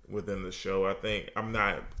within the show. I think I'm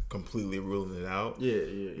not completely ruling it out.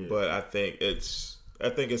 Yeah. But I think it's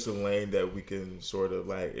a lane that we can sort of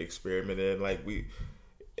like experiment in. Like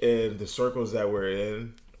in the circles that we're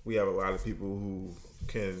in, we have a lot of people who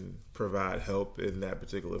can provide help in that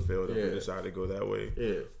particular field if we decide to go that way.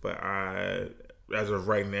 Yeah. But as of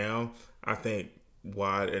right now, I think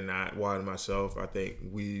Wad and myself, I think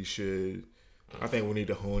we need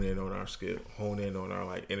to hone in on our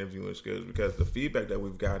like interviewing skills, because the feedback that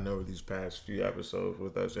we've gotten over these past few episodes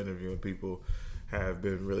with us interviewing people have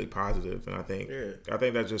been really positive, and I think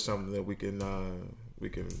that's just something that we can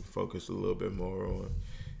focus a little bit more on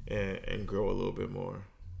and grow a little bit more.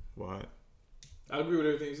 Wad? I agree with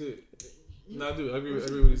everything he said. No, I do. I agree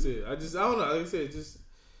with what he said. I don't know. Like I said, just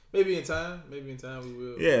maybe in time we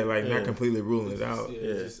will. Yeah, not completely ruling it out.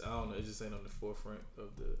 Yeah, I don't know. It just ain't on the forefront of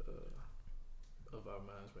of our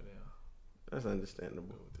minds right now. That's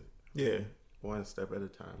understandable. Yeah, one step at a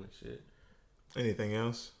time and shit. Anything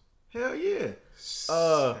else? Hell yeah.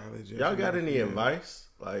 Y'all got any advice?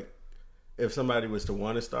 Like, if somebody was to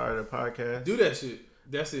want to start a podcast, do that shit.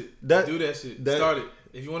 That's it. That- Do that shit. that- Start it.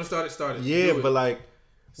 If you want to start it, start it. Yeah, Do it. but like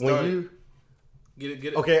Start when it. you Get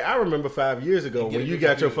it. okay, I remember 5 years ago And get when a you good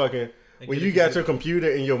got your computer. fucking And when get a you got computer. your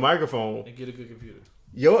computer and your microphone. And get a good computer.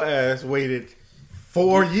 Your ass waited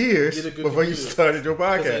 4 years get a good before you computer. started your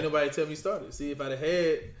Because ain't podcast. nobody tell me start it. See, if I'd have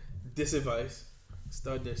had this advice,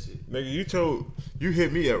 start that shit. Nigga, you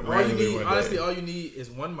hit me up All you randomly need, one honestly, day. all you need is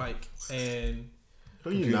one mic and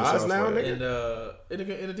Who you Computer Nas now, software. nigga? and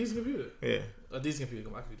a decent computer. Yeah. A decent computer.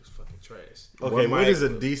 My computer's fucking trash. Okay, One what mic. is a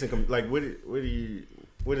decent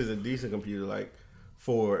what is a decent computer like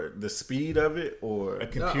for the speed of it or A No,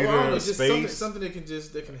 computer I don't know, just space. something that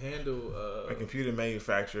can handle. A computer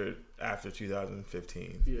manufactured after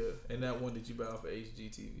 2015. Yeah, and that one that you buy off of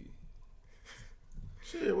HGTV,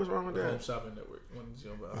 shit? What's wrong with Home that? Shopping Network. One that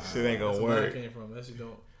you buy. Shit ain't gonna That's where work. it came from. That shit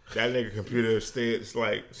don't. That nigga computer stayed in the Shit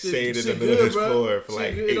middle of good, his bro. floor for Shit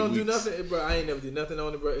like good. 8 It don't do weeks. nothing, bro. I ain't never did nothing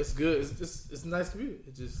on it, bro. It's good. It's a nice computer.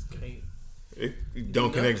 It just can't. It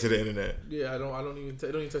don't connect to the internet. Yeah, I don't even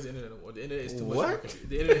touch the internet no more. The internet is too What? much. For my computer.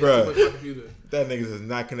 The internet Bruh. is too much for my computer. That nigga does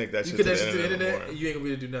not connect that You shit to connect the it to the internet. internet, no and more. you ain't gonna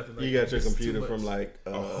be able to do nothing. Like You got your it's too computer much. from like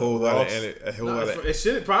A whole lot of Ross? a whole No, lot of it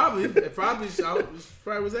should probably. It probably was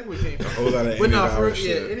exactly where it came from. a whole lot of But no, $80 for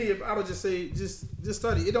shit. I would just say just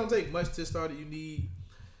study. It don't take much to start it. You need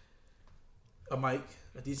a mic,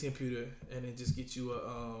 a decent computer, and then just get you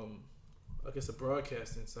I guess a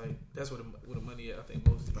broadcasting site. That's where the money at. I think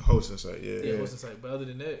most. A hosting site, yeah. Yeah, hosting site. But other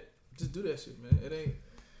than that, just do that shit, man. It ain't.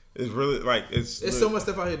 It's really like It's so much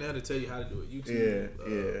stuff out here now to tell you how to do it.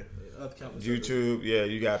 YouTube, other countless other- YouTube. Yeah,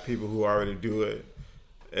 you got people who already do it.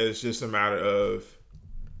 It's just a matter of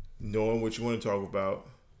knowing what you want to talk about.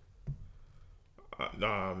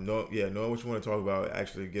 Knowing what you want to talk about.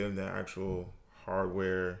 Actually getting the actual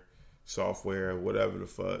hardware, software, whatever the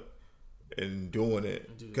fuck, and doing it,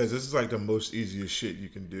 because this is like the most easiest shit you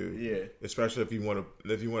can do. Yeah. Especially if you want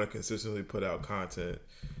to consistently put out content,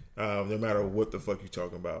 no matter what the fuck you're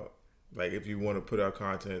talking about. Like if you want to put out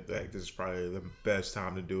content, like this is probably the best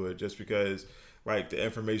time to do it, just because like the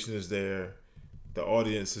information is there, the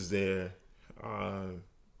audience is there.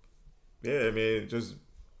 Yeah, I mean, just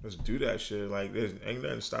do that shit. Like there's ain't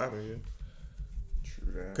nothing stopping you.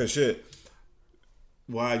 True that. Cause shit,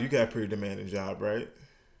 why you got a pretty demanding job, right?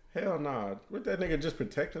 Hell nah. What that nigga just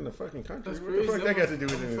protecting the fucking country? That's What crazy. the fuck that got to do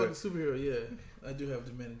with I'm a anything? fucking superhero. Yeah, I do have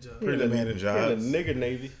demanding job. Pretty demanding In jobs. the nigga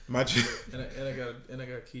navy My j- And I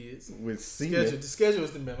got kids. with Schedule. semen. The schedule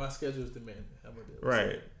is demanding. My schedule is demanding. How about that?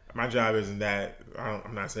 right. My job isn't that.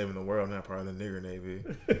 I'm not saving the world. I'm not part of the nigger navy.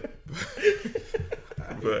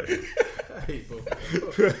 but I hate both.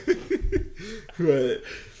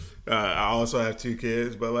 but I also have 2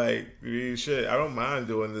 kids. But like, I mean, shit, I don't mind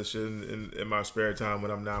doing this shit in my spare time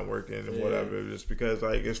when I'm not working and whatever. Just because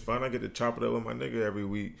like it's fun. I get to chop it up with my nigga every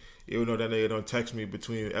week, even though that nigga don't text me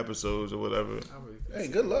between episodes or whatever. Hey,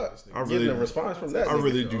 good luck. I Getting really- a response from that. I nigga.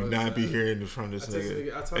 really do not be hearing from this I text this nigga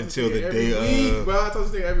nigga- I talk to until this the nigga every day week, of. bro. I talk to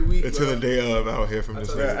this nigga every week. Until bro. the day of, I'll hear from this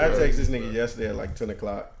told Bro, you nigga. I texted this nigga yesterday at like 10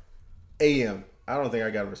 o'clock a.m. I don't think I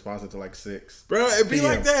got a response until like 6. Bro, it be PM.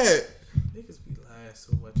 like that. Niggas be lying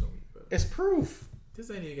so much on me, bro. It's proof. This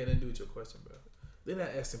ain't even got nothing to do with your question, bro. They're not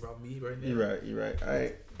asking about me right now. You're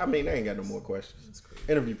right. I mean, I ain't got no more questions. That's crazy.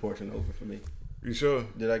 Interview portion over for me. You sure?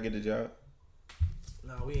 Did I get the job?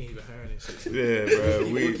 No, we ain't even hiring this shit. Yeah,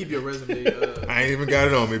 bro. We'll keep your resume. I ain't even got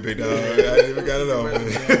it on me, big dog. I ain't even got it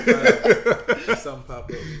on me. Something pop up,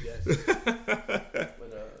 we got you.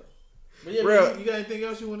 But yeah, Bruh. man, you got anything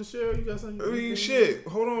else you want to share? You got something? I mean, shit.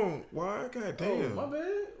 Hold on. Why? God Oh, damn. my bad.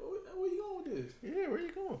 Where you going with this? Yeah, where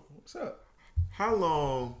you going? What's up? How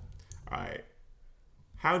long? All right.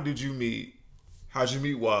 How did you meet? How'd you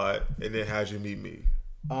meet Wad? And then how'd you meet me?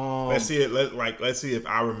 Let's see it. Let's see if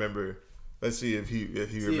I remember. Let's see if he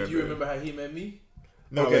See remember. if you remember how he met me.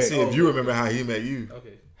 No, Okay. let's see if you remember how he met you.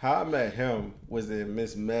 Okay. How I met him was in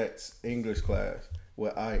Miss Met's English class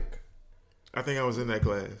with Ike. I think I was in that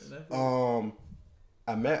class.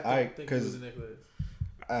 I met I Ike think he was because in that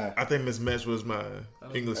class. I think Miss Metz was my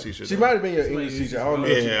English teacher. she though. might have been your Somebody English used teacher. to- I don't know.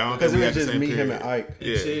 Yeah, I don't Because think it we was had the just same me, him, period. and Ike. And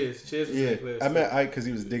Yeah. Chaz was in Yeah, that class. I met Ike because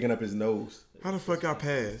he was digging up his nose. How the fuck I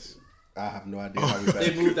passed? I have no idea how we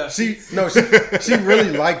They moved our met. She seats. no, she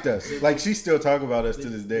really liked us. Like she still talk about us to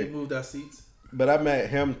this They day. moved our seats. But I met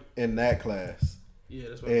him in that class, Yeah,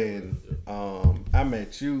 that's what and I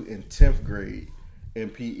met you in 10th grade in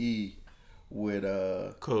PE with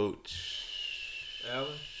Coach Alan.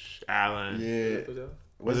 Allen. yeah.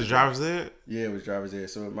 Was it driver's ed? Yeah, it was driver's ed.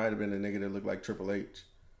 So it might have been a nigga that looked like Triple H.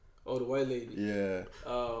 Oh, the white lady. Yeah.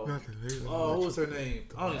 Oh, what was her name?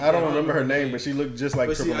 I don't remember her name, but she looked just like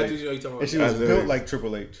But Triple I do H. know you're talking about. And she was That's built it. like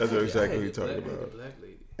Triple H. That's I exactly had what you're the talking black- about. The black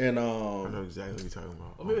lady. And I know exactly what you're talking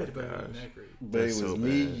about. Well, maybe I had to back in that grade. But That's it was so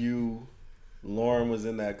me, bad. you, Lauren was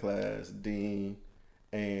in that class, Dean,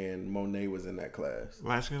 and Monet was in that class.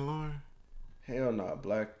 Light skin Lauren? Hell no,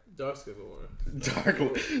 black, Dark skin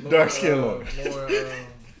Lauren. dark skin Lauren.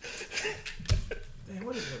 Damn,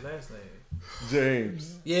 what is her last name?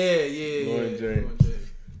 James. Yeah. Lauren James. Lauren James.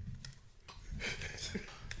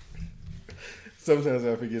 Sometimes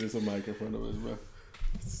I forget it's a mic in front of us, bro.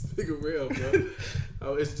 This nigga real, bro.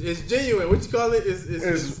 Oh, it's genuine. What you call it? It's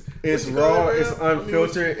what you call raw, it, it's Real? I mean,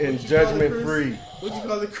 unfiltered, what and you call it, judgment Chris? free. What you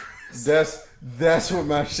call it, Chris? That's what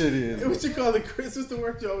my shit is. What you call it, Chris? What's the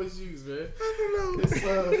word you always use, man? I don't know. It's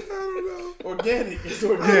I don't know. organic. It's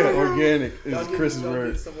organic. Yeah, organic Y'all is get- Chris's y'all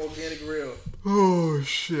word. get some organic real. Oh,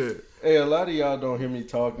 shit. Hey, a lot of y'all don't hear me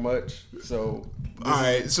talk much, so All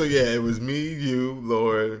right, so yeah, it was me, you,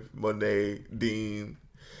 Lauren, Monet, Dean.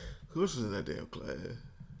 Who else was in that damn class?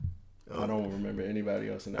 I don't remember anybody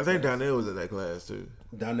else in that I think class. Donnell was in that class too.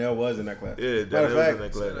 Donnell was in that class. Yeah, Matter Donnell of was fact, in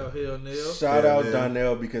that Shout class. out Hell Nail. shout Yeah, out man.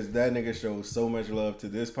 Donnell because that nigga shows so much love to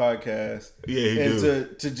this podcast. Yeah, he and do.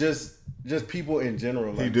 to just people in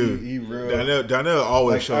general. Like, He do. He real. Donnell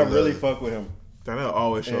always Like, showed I really love. fuck with him. Donnell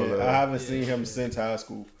always showed And love. I haven't seen him since high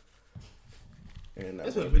school. And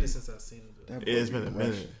It's been a minute since I've seen him. Though. that Yeah, it's boy been a be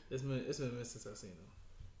minute. rushing. It's been a minute since I've seen him.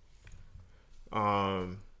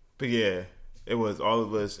 But yeah, it was all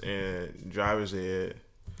of us in driver's ed.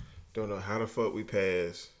 Don't know how the fuck we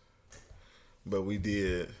passed, but we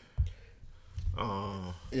did.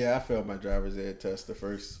 Yeah, I failed my driver's ed test the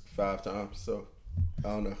first 5 times, so I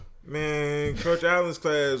don't know. Man, Coach Allen's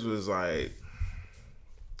class was like,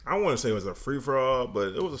 I want to say it was a free for all,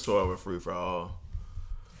 but it was a sort of a free for all.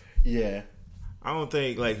 Yeah. I don't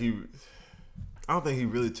think he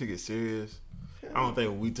really took it serious. I don't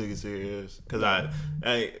think we took it serious because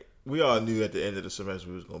we all knew at the end of the semester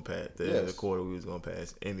we was gonna pass. The end of the Yes. quarter we was gonna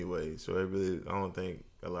pass anyway. So I don't think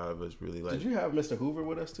a lot of us really like. Did you have Mr. Hoover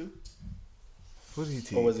with us too? What did he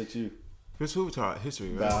teach? Or was it you? Chris Hoover taught history,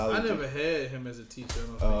 right? Biology. I never had him as a teacher.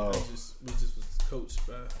 I don't think. We just was coached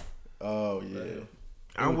by. Oh, yeah.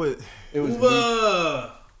 I would. It was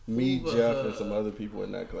Hoover. me, Hoover. Jeff, and some other people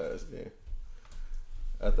in that class. Yeah.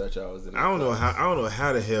 I thought y'all was in that I don't know class. how. I don't know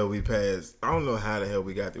how the hell we passed. I don't know how the hell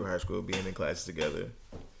we got through high school being in classes together.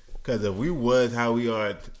 Because if we was how we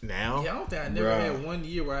are now, Yeah, I don't think I never Bruh. had one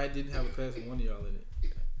year where I didn't have a class with one of y'all in it.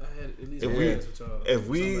 I had at least If one we- class with y'all. if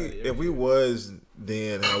we somebody. was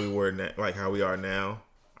then how we were like how we are now,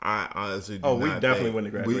 I honestly do Oh, we not definitely think-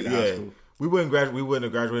 wouldn't have graduated high school. We wouldn't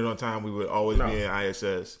have graduated on time. We would always No. be in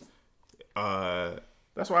ISS.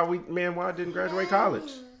 That's why why I didn't graduate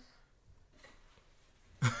college.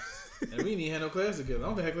 And we didn't even have no class together. I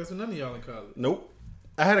don't think I had class with none of y'all in college. Nope.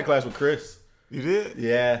 I had a class with Chris. You did?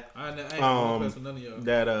 Yeah. I ain't had no class with none of y'all.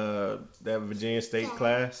 That Virginia State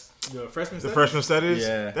class. Your freshman The stuff? freshman studies?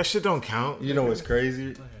 Yeah. That shit don't count. You know what's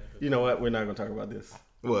crazy? You know what? We're not gonna talk about this.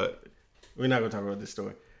 What? We're not gonna talk about this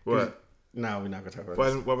story. What? No, we're not gonna talk about Why,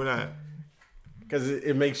 this why we not? because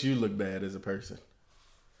it makes you look bad as a person.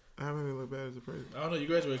 How made me look bad as a person? I don't know. You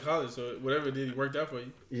graduated college, so whatever it did, it worked out for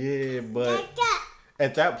you. Yeah, but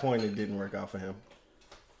at that point, it didn't work out for him.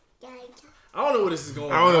 I don't know where this is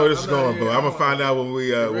going. I don't know where this is I'm not going, here. but I'm gonna find out when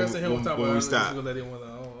we The rest of him was talking when about we it. stop. I'm just gonna let him one.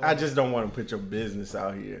 I just don't want to put your business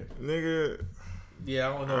out here. Nigga, Yeah,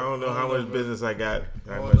 I don't know. I don't know how much bro. business I got.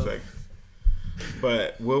 How don't much know. like,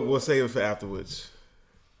 but we'll save it for afterwards.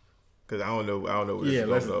 Cause I don't know where this Yeah, is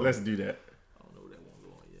gonna go. let's do that. I don't know where that one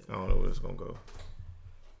going yet. I don't know where this is gonna go.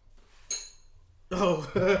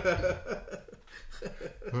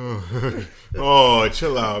 Oh, Oh,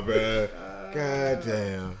 chill out, man. God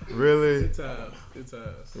damn. Really? good times. Good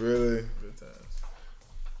times. Really? Good times.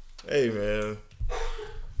 Hey, man.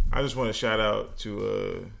 I just want to shout out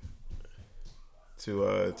to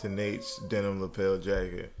Nate's denim lapel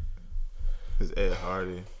jacket. It's Ed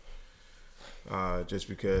Hardy. Just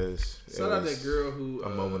because it Shout out was that girl who a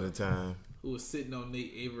moment in time. who was sitting on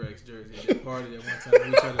Nate Averak's jersey at that party that one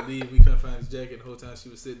time. We tried to leave. We couldn't find his jacket the whole time she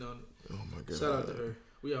was sitting on it. Oh my god! Shout out to her.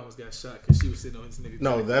 We almost got shot because she was sitting on his nigga.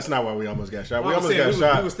 No, jacket. that's not why we almost got shot. Well, We I'm almost saying got we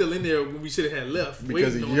shot were still in there when we should have had left.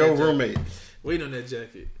 because waiting of on your that jacket. roommate. Waiting on that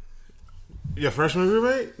jacket. Your freshman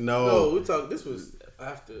roommate? No. No, we talk. This was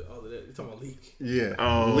after all of that. You talking about leak? Yeah.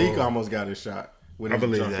 Oh. Leak almost got his shot. With I his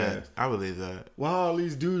believe drunk that. ass. I believe that. Why all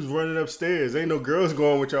these dudes running upstairs? Ain't no girls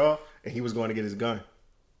going with y'all. And he was going to get his gun.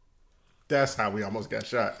 That's how we almost got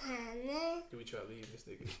shot. Then we try to leave this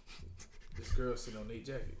nigga. This girl sitting on Nate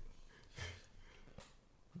jacket.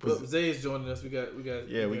 But Zay is joining us. We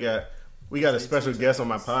got a special guest on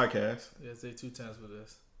my podcast. Yeah, Zay 2 times with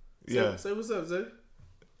us. Yeah. Say what's up, Zay.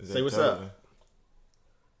 Is Say that what's Calvin? up.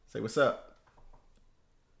 Say what's up.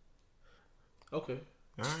 Okay.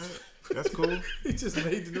 All right, that's cool. He just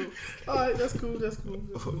made the note. All right, that's cool. That's cool.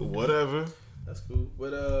 Whatever. That's cool.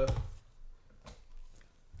 But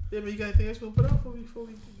yeah, man, you got anything else you want to put out before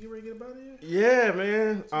we get ready to get about here? Yeah,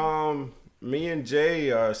 man. Me and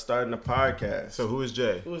Jay are starting a podcast. So who is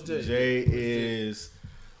Jay? Who is Jay? Jay is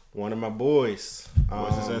one of my boys.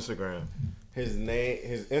 What's his Instagram? His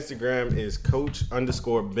Instagram is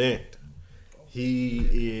Coach_Bent. He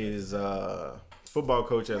is football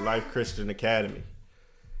coach at Life Christian Academy.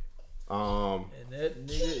 And that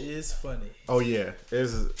nigga is funny. Oh yeah,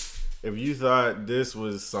 if you thought this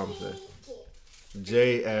was something,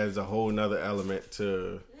 Jay adds a whole nother element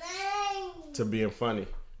to being funny.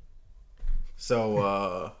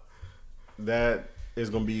 So that is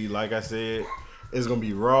gonna be, like I said, it's gonna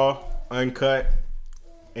be raw, uncut,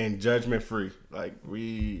 and judgment free. Like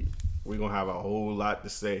we gonna have a whole lot to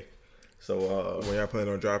say. So When y'all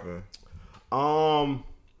planning on dropping?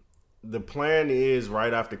 The plan is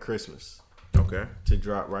right after Christmas. Okay. To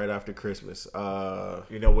drop right after Christmas.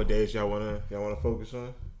 You know what days y'all wanna focus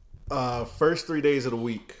on? First 3 days of the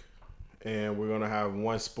week, and we're gonna have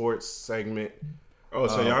one sports segment. Oh,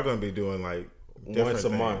 so y'all gonna be doing like Once a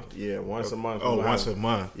things. month. Yeah, once a month. Oh, We're once gonna a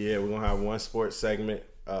month. Yeah, we're gonna have one sports segment.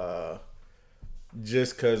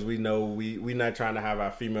 Just because we know we not trying to have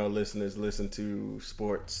our female listeners listen to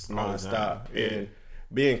sports All the time. nonstop. Yeah. And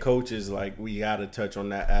being coaches, like, we gotta touch on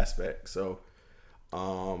that aspect. So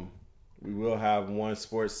we will have one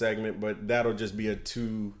sports segment, but that'll just be a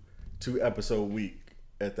two episode week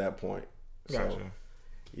at that point. Gotcha. So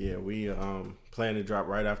yeah, we plan to drop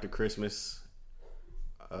right after Christmas.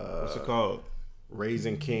 What's it called?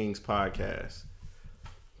 Raising Kings podcast.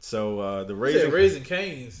 So the You said Raising Raising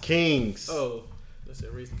Canes. Kings. Oh, let's say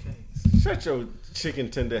Raising Canes. Shut your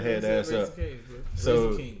chicken tender head ass Raising up. Canes, bro. So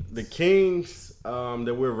Raising Kings. the Kings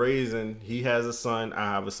that we're raising, he has a son.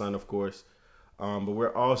 I have a son, of course. But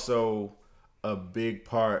we're also a big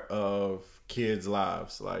part of kids'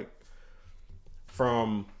 lives. Like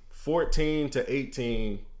from 14 to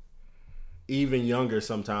 18, even younger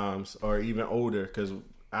sometimes, or even older. Because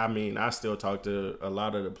I still talk to a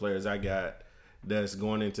lot of the players I got that's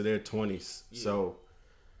going into their 20s. Yeah. So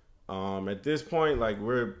at this point, like,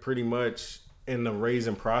 we're pretty much in the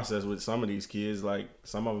raising process with some of these kids. Like,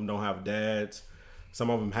 some of them don't have dads. Some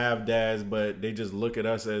of them have dads, but they just look at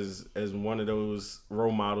us as one of those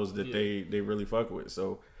role models that they really fuck with.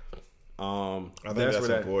 So I think that's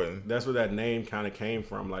important. That's where that name kind of came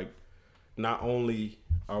from. Like, not only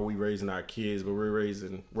are we raising our kids, but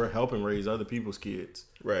we're helping raise other people's kids.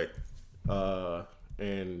 Right.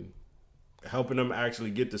 And helping them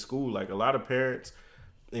actually get to school. Like, a lot of parents,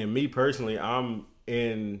 and me personally, I'm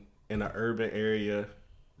in an urban area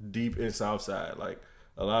deep in Southside. Like,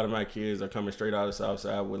 a lot of my kids are coming straight out of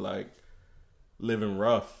Southside with, like, living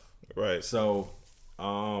rough. Right. So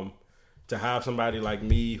to have somebody like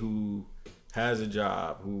me who has a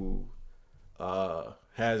job, who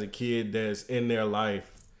has a kid that's in their life,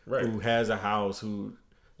 right, who has a house, who,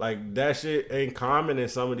 like, that shit ain't common in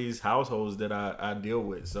some of these households that I deal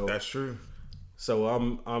with. So that's true. So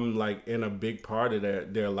I'm like in a big part of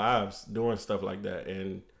their lives doing stuff like that,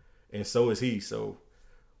 and so is he. So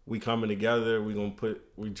we coming together. We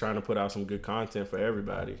trying to put out some good content for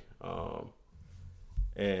everybody.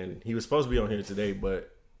 And he was supposed to be on here today, but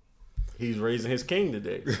he's raising his king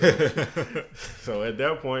today. So at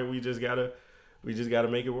that point, we just gotta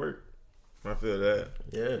make it work. I feel that.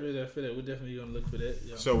 Yeah, I feel that. We're definitely gonna look for that.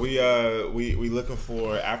 Y'all. So we looking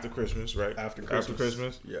for after Christmas, right? After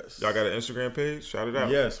Christmas. Yes. Y'all got an Instagram page? Shout it out.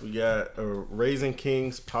 Yes, we got a Raising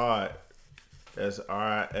Kings Pod. That's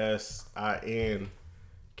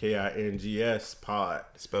RISINKINGS Pod.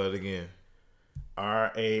 Spell it again.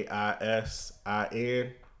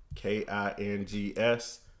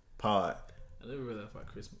 RAISINKINGS Pod. I never realized if I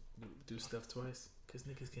Christmas do stuff twice, because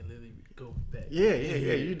niggas can literally go back. Yeah.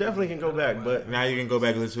 You definitely can go back, but now you can go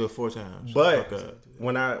back and listen to it 4 times. But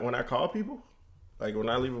when I call people, like when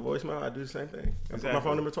I leave a voicemail, I do the same thing. I put my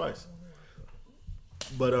phone number twice.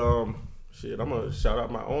 But shit, I'm gonna shout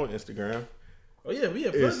out my own Instagram. Oh yeah, put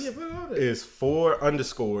all that. It's 4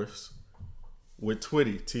 underscores with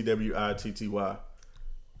Twitty, TWITTY.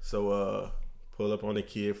 So pull up on the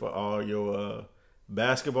kid for all your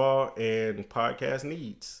basketball and podcast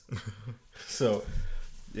needs. So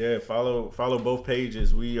yeah, follow both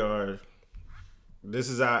pages. This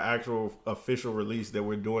is our actual official release that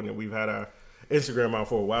we're doing, and we've had our Instagram out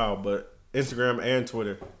for a while, but Instagram and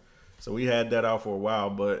Twitter. So we had that out for a while,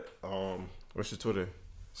 but what's your Twitter?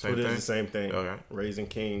 Twitter's the same thing. Okay. Raising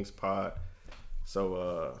Kings Pod.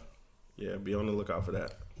 So yeah, be on the lookout for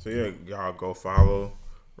that. So yeah, y'all go follow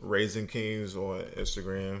Raising Kings on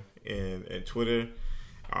Instagram and Twitter.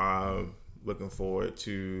 Looking forward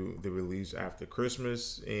to the release after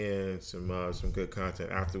Christmas and some good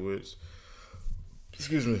content afterwards.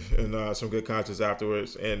 Excuse me, and some good content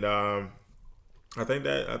afterwards. And I think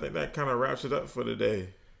that kind of wraps it up for the day,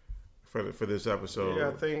 for this episode. Yeah,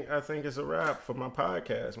 I think it's a wrap for my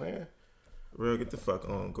podcast, man. Real, get the fuck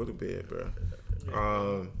on. Go to bed, bro.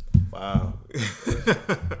 Wow.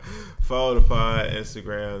 Follow the pod,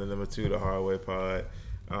 Instagram, the number 2, the Hard Way Pod.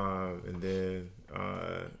 And then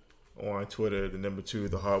on Twitter, the number 2,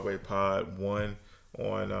 the Hard Way Pod. 1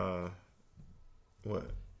 on, what?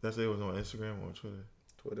 That's it was on Instagram or on Twitter?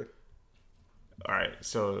 Twitter. All right,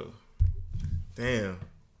 so, damn.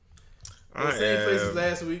 Same place as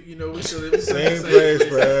last week, we still same place,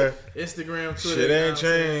 bro. Instagram, Twitter. Shit ain't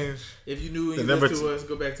changed. If you knew and you listened to us,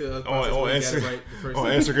 go back to us. On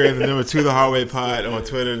Instagram, the number 2, the Hard Way Pod. On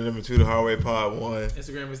Twitter, the number 2, the Hard Way Pod. 1.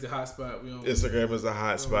 Instagram is the hot spot. Instagram is the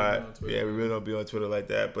hot spot. Yeah, we really don't be on Twitter like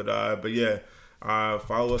that, but yeah.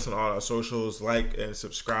 Follow us on all our socials, like and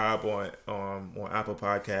subscribe on Apple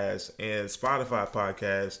Podcasts and Spotify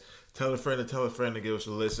Podcasts. Tell a friend to give us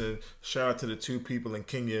a listen. Shout out to the 2 people in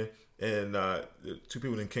Kenya and the 2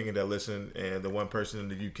 people in Kenya that listen, and the 1 person in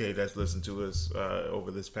the UK that's listened to us over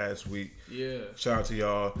this past week. Yeah. Shout out to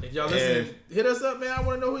y'all. If y'all listen, hit us up, man. I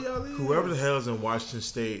want to know who y'all is. Whoever the hell is in Washington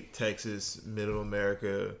State, Texas, Middle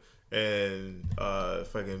America, and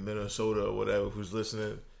fucking Minnesota or whatever who's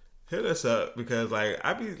listening, hit us up, because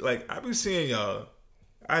I be seeing y'all.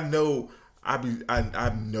 I know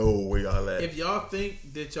where y'all at. If y'all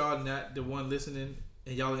think that y'all not the one listening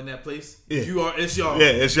and y'all in that place, it's y'all. Yeah,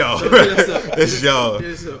 it's y'all. So hit us up. It's y'all.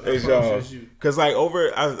 It's y'all. Because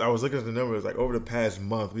I was looking at the numbers. Over the past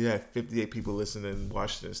month, we had 58 people listening in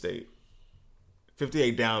Washington State.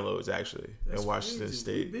 58 downloads actually. That's in Washington crazy.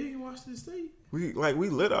 State. We big in Washington State. We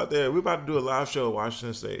lit out there. We about to do a live show in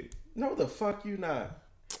Washington State. No, the fuck you not.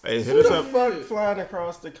 Hey, hit us up. Who the fuck flying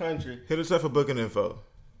across the country? Hit us up for booking info.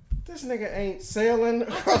 This nigga ain't sailing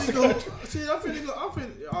across the country. I'm finna go.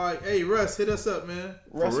 All right, hey Russ, hit us up, man.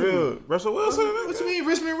 For real, Russell Wilson. What you mean,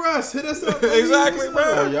 Richmond Russ? Hit us up. Exactly, bro.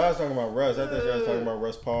 Oh, y'all was talking about Russ. I thought y'all was talking about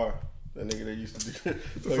Russ Parr, that nigga that used to do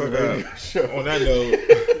the show. On that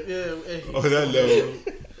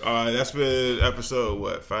note, that's been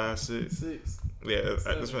episode 5, 6? 6. Yeah,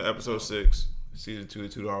 that's been episode 6, season 2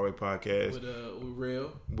 of the Hard Way Podcast. With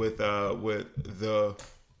Real. With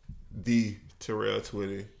the Terrell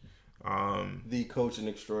Twitty. The coaching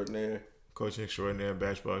extraordinaire,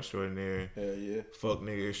 basketball extraordinaire. Hell yeah. Fuck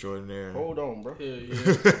nigga extraordinaire. Hold on, bro. Hell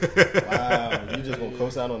yeah. Wow, you just gonna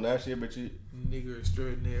co-sign on that shit, but you nigga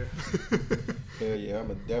extraordinaire. Hell yeah, I'm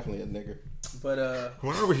definitely a nigga. But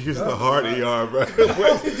why are we using the hard ER, bro?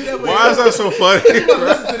 Why is that so funny? People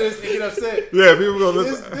listen to this and get upset. Yeah, people gonna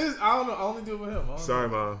listen. This I don't know. I only do it with him. Sorry,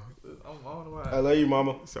 mom. I don't know why. I love you,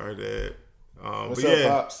 mama. Sorry, dad. What's up,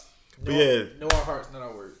 pops? Know our hearts, not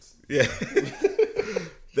our words. Yeah.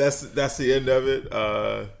 That's the end of it.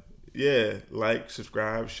 Yeah, like,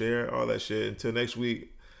 subscribe, share, all that shit. Until next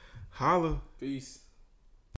week, holla. Peace.